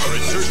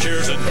 Printer,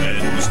 chairs, and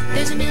pens.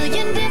 There's a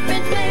million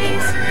different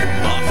ways.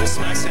 Office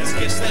Max has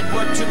gifts that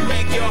work to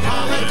make your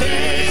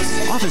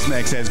holidays. Office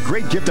Max has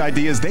great gift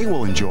ideas they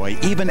will enjoy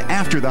even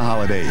after the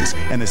holidays.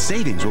 And the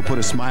savings will put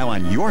a smile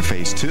on your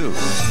face, too.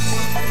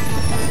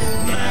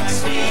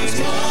 Max means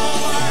more.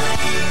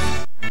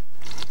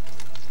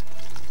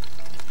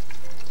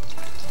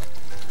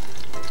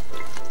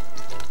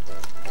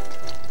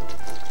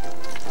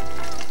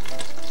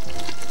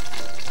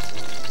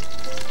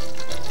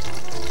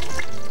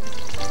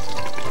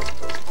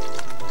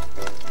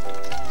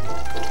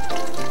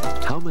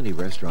 How many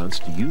restaurants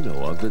do you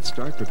know of that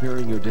start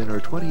preparing your dinner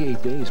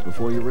 28 days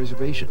before your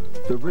reservation?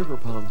 The River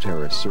Palm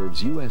Terrace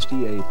serves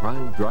USDA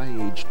prime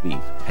dry-aged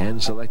beef,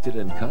 hand-selected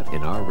and cut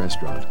in our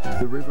restaurant.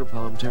 The River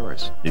Palm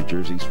Terrace, New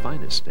Jersey's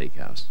finest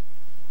steakhouse.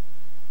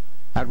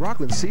 At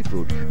Rockland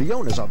Seafood, the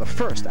owners are the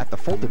first at the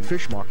Fulton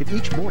Fish Market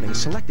each morning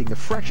selecting the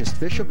freshest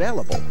fish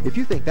available. If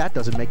you think that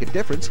doesn't make a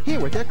difference, hear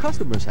what their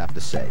customers have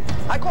to say.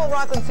 I call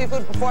Rockland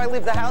Seafood before I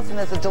leave the house, and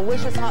there's a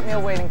delicious hot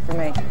meal waiting for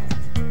me.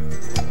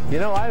 You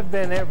know, I've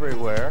been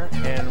everywhere,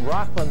 and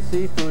Rockland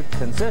Seafood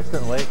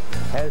consistently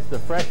has the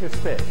freshest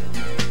fish.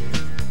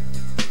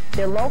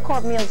 Their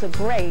low-carb meals are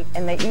great,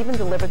 and they even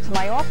deliver to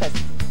my office.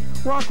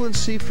 Rockland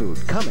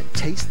Seafood, come and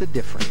taste the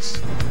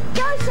difference.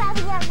 Go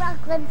shopping at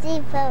Rockland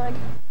Seafood.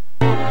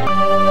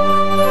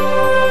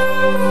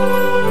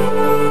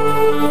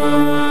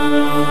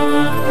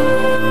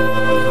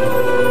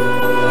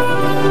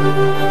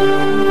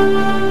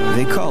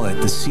 They call it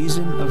the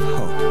season of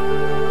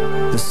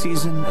hope, the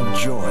season of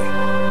joy,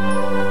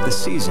 the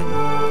season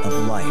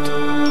of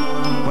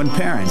light. When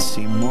parents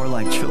seem more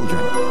like children,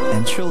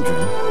 and children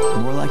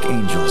more like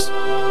angels.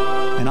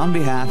 And on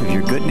behalf of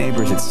your good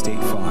neighbors at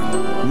State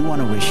Farm, we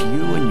want to wish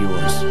you and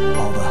yours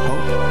all the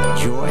hope,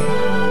 joy,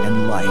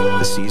 and light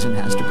the season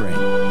has to bring.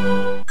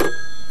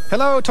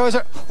 Hello, Toys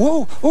R...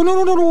 Whoa, oh,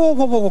 no,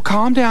 whoa,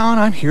 calm down.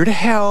 I'm here to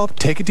help.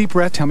 Take a deep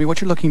breath. Tell me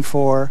what you're looking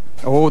for.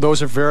 Oh,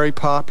 those are very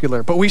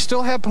popular, but we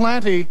still have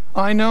plenty.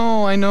 I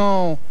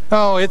know.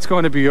 Oh, it's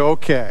going to be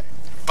okay.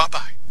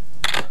 Bye-bye.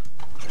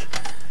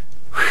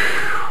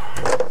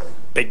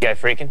 Big guy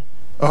freaking?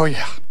 Oh,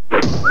 yeah.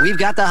 We've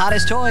got the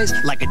hottest toys,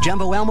 like a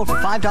Jumbo Elmo for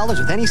 $5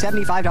 with any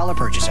 $75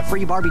 purchase. A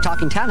free Barbie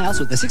talking townhouse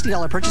with a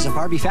 $60 purchase of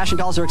Barbie fashion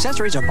dolls or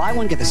accessories, or buy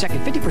one, get the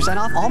second 50%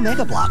 off all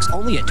Mega Blocks,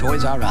 only at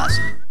Toys R Us.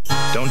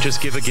 Don't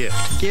just give a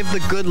gift. Give the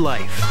good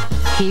life.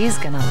 He's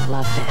gonna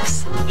love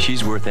this.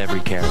 She's worth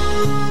every carat.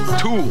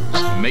 Tools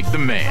make the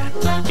man.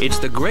 It's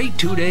the great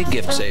two-day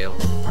gift sale.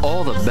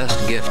 All the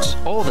best gifts,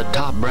 all the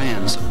top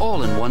brands,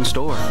 all in one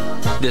store.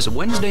 This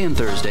Wednesday and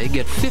Thursday,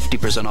 get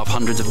 50% off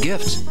hundreds of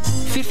gifts.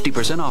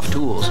 50% off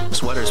tools,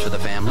 sweaters for the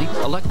family,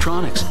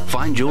 electronics,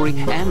 fine jewelry,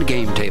 and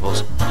game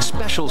tables.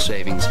 Special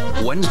savings,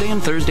 Wednesday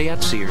and Thursday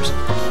at Sears.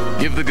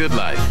 Give the good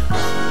life.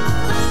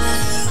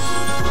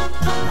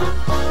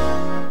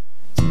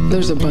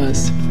 There's a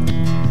buzz.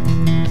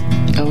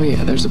 Oh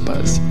yeah, there's a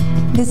buzz.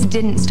 This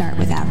didn't start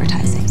with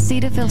advertising.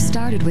 Cetaphil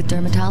started with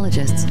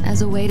dermatologists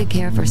as a way to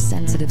care for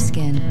sensitive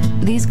skin.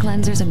 These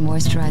cleansers and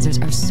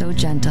moisturizers are so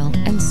gentle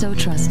and so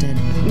trusted.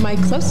 My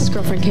closest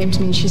girlfriend came to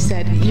me and she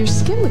said, "Your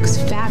skin looks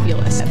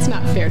fabulous. That's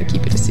not fair to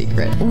keep it a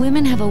secret."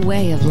 Women have a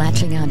way of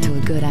latching onto a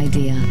good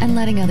idea and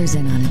letting others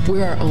in on it.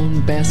 We're our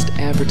own best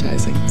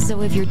advertising.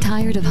 So if you're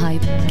tired of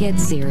hype, get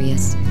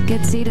serious.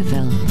 Get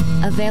Cetaphil.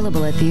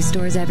 Available at these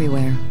stores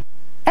everywhere.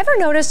 Ever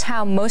notice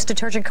how most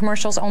detergent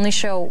commercials only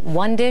show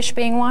one dish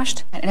being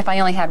washed? And if I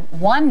only had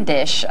one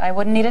dish, I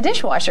wouldn't need a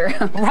dishwasher.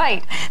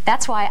 Right.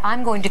 That's why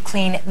I'm going to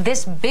clean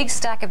this big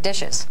stack of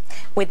dishes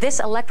with this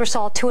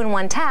Electrosol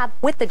 2-in-1 tab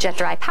with the Jet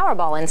Dry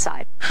Powerball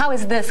inside. How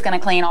is this going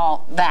to clean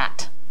all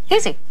that?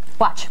 Easy.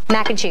 Watch.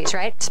 Mac and cheese,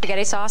 right?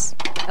 Spaghetti sauce,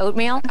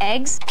 oatmeal,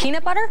 eggs,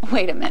 peanut butter.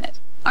 Wait a minute.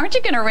 Aren't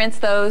you going to rinse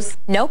those?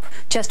 Nope.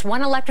 Just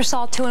one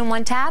Electrosol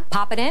 2-in-1 tab,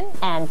 pop it in,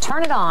 and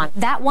turn it on.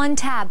 That one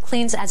tab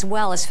cleans as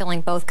well as filling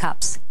both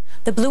cups.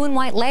 The blue and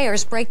white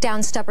layers break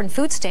down stubborn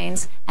food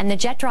stains, and the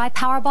Jet Dry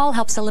Powerball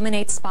helps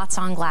eliminate spots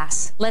on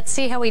glass. Let's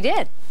see how we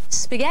did.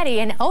 Spaghetti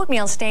and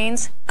oatmeal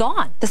stains,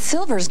 gone. The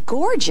silver's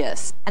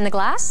gorgeous. And the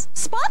glass?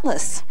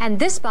 Spotless. And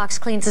this box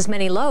cleans as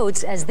many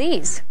loads as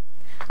these.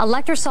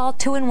 Electrosol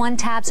 2-in-1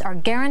 tabs are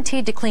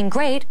guaranteed to clean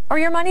great or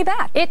your money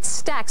back. It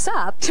stacks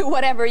up to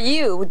whatever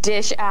you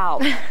dish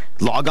out.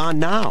 Log on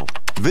now.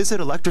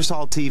 Visit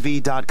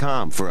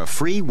electrosoltv.com for a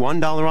free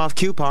 $1 off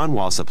coupon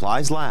while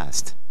supplies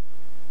last.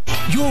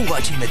 You're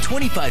watching the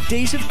 25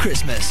 Days of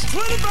Christmas.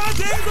 25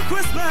 Days of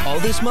Christmas! All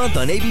this month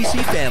on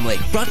ABC Family.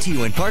 Brought to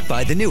you in part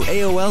by the new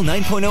AOL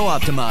 9.0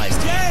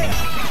 Optimized.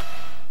 Yeah!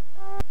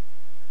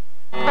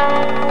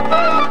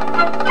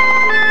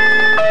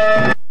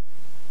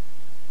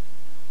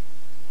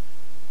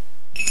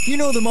 You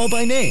know them all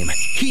by name.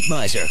 Heat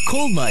Miser,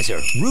 Cold Miser,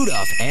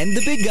 Rudolph, and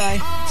the big guy,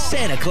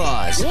 Santa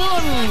Claus.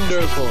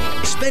 Wonderful!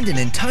 Spend an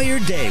entire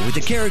day with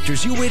the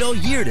characters you wait all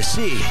year to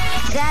see.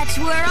 That's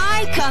where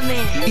I come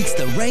in. It's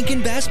the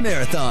Rankin Bass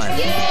Marathon.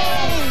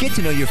 Yay! Get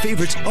to know your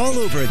favorites all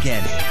over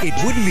again. It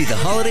wouldn't be the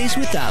holidays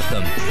without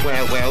them.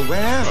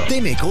 Well. They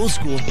make old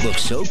school look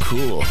so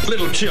cool.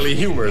 Little chilly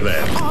humor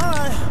there.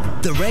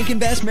 The Rankin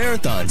Bass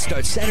Marathon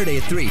starts Saturday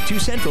at 3, 2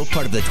 Central,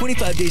 part of the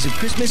 25 Days of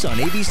Christmas on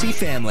ABC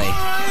Family.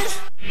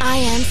 I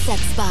am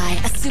Sex Spy,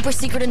 a super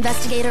secret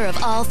investigator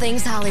of all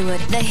things Hollywood.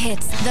 The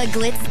hits, the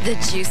glitz, the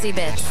juicy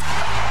bits.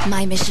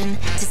 My mission,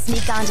 to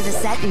sneak onto the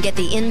set and get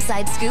the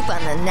inside scoop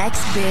on the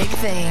next big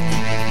thing.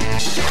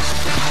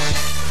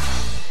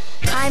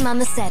 I'm on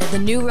the set of the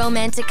new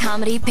romantic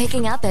comedy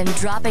Picking Up and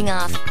Dropping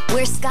Off,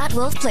 where Scott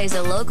Wolf plays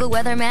a local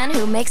weatherman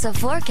who makes a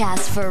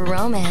forecast for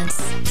romance.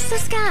 So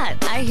Scott,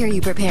 I hear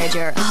you prepared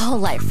your whole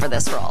life for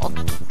this role.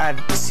 I've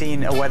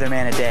seen a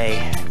weatherman a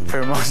day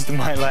for most of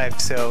my life,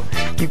 so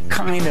you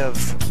kind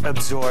of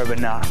absorb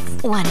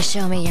enough. Want to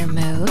show me your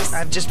moves?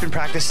 I've just been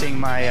practicing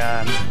my,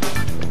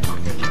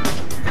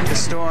 the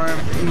storm,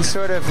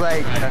 sort of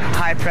like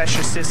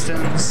high-pressure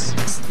systems.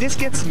 This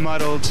gets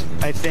muddled,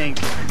 I think,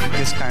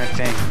 this kind of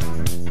thing.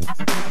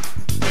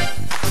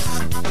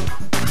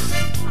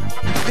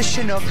 The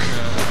Chinook.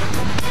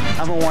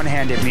 I'm a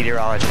one-handed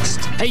meteorologist.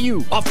 Hey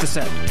you, off the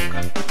set.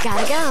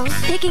 Gotta go.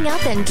 Picking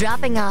Up and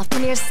Dropping Off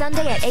premieres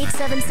Sunday at 8,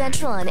 7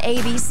 Central on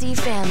ABC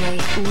Family.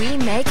 We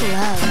make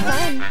love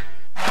fun.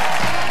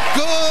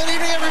 Good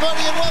evening,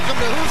 everybody, and welcome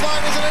to Whose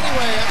Line Is It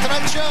Anyway? On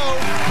tonight's show,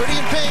 Pretty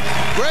in Pink,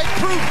 Greg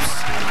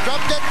Proops,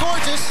 Drop Dead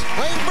Gorgeous,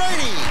 Wayne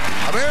Brady,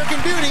 American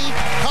Beauty,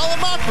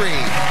 Colin Mockery,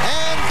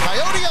 and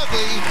Coyote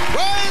Ugly,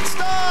 Ray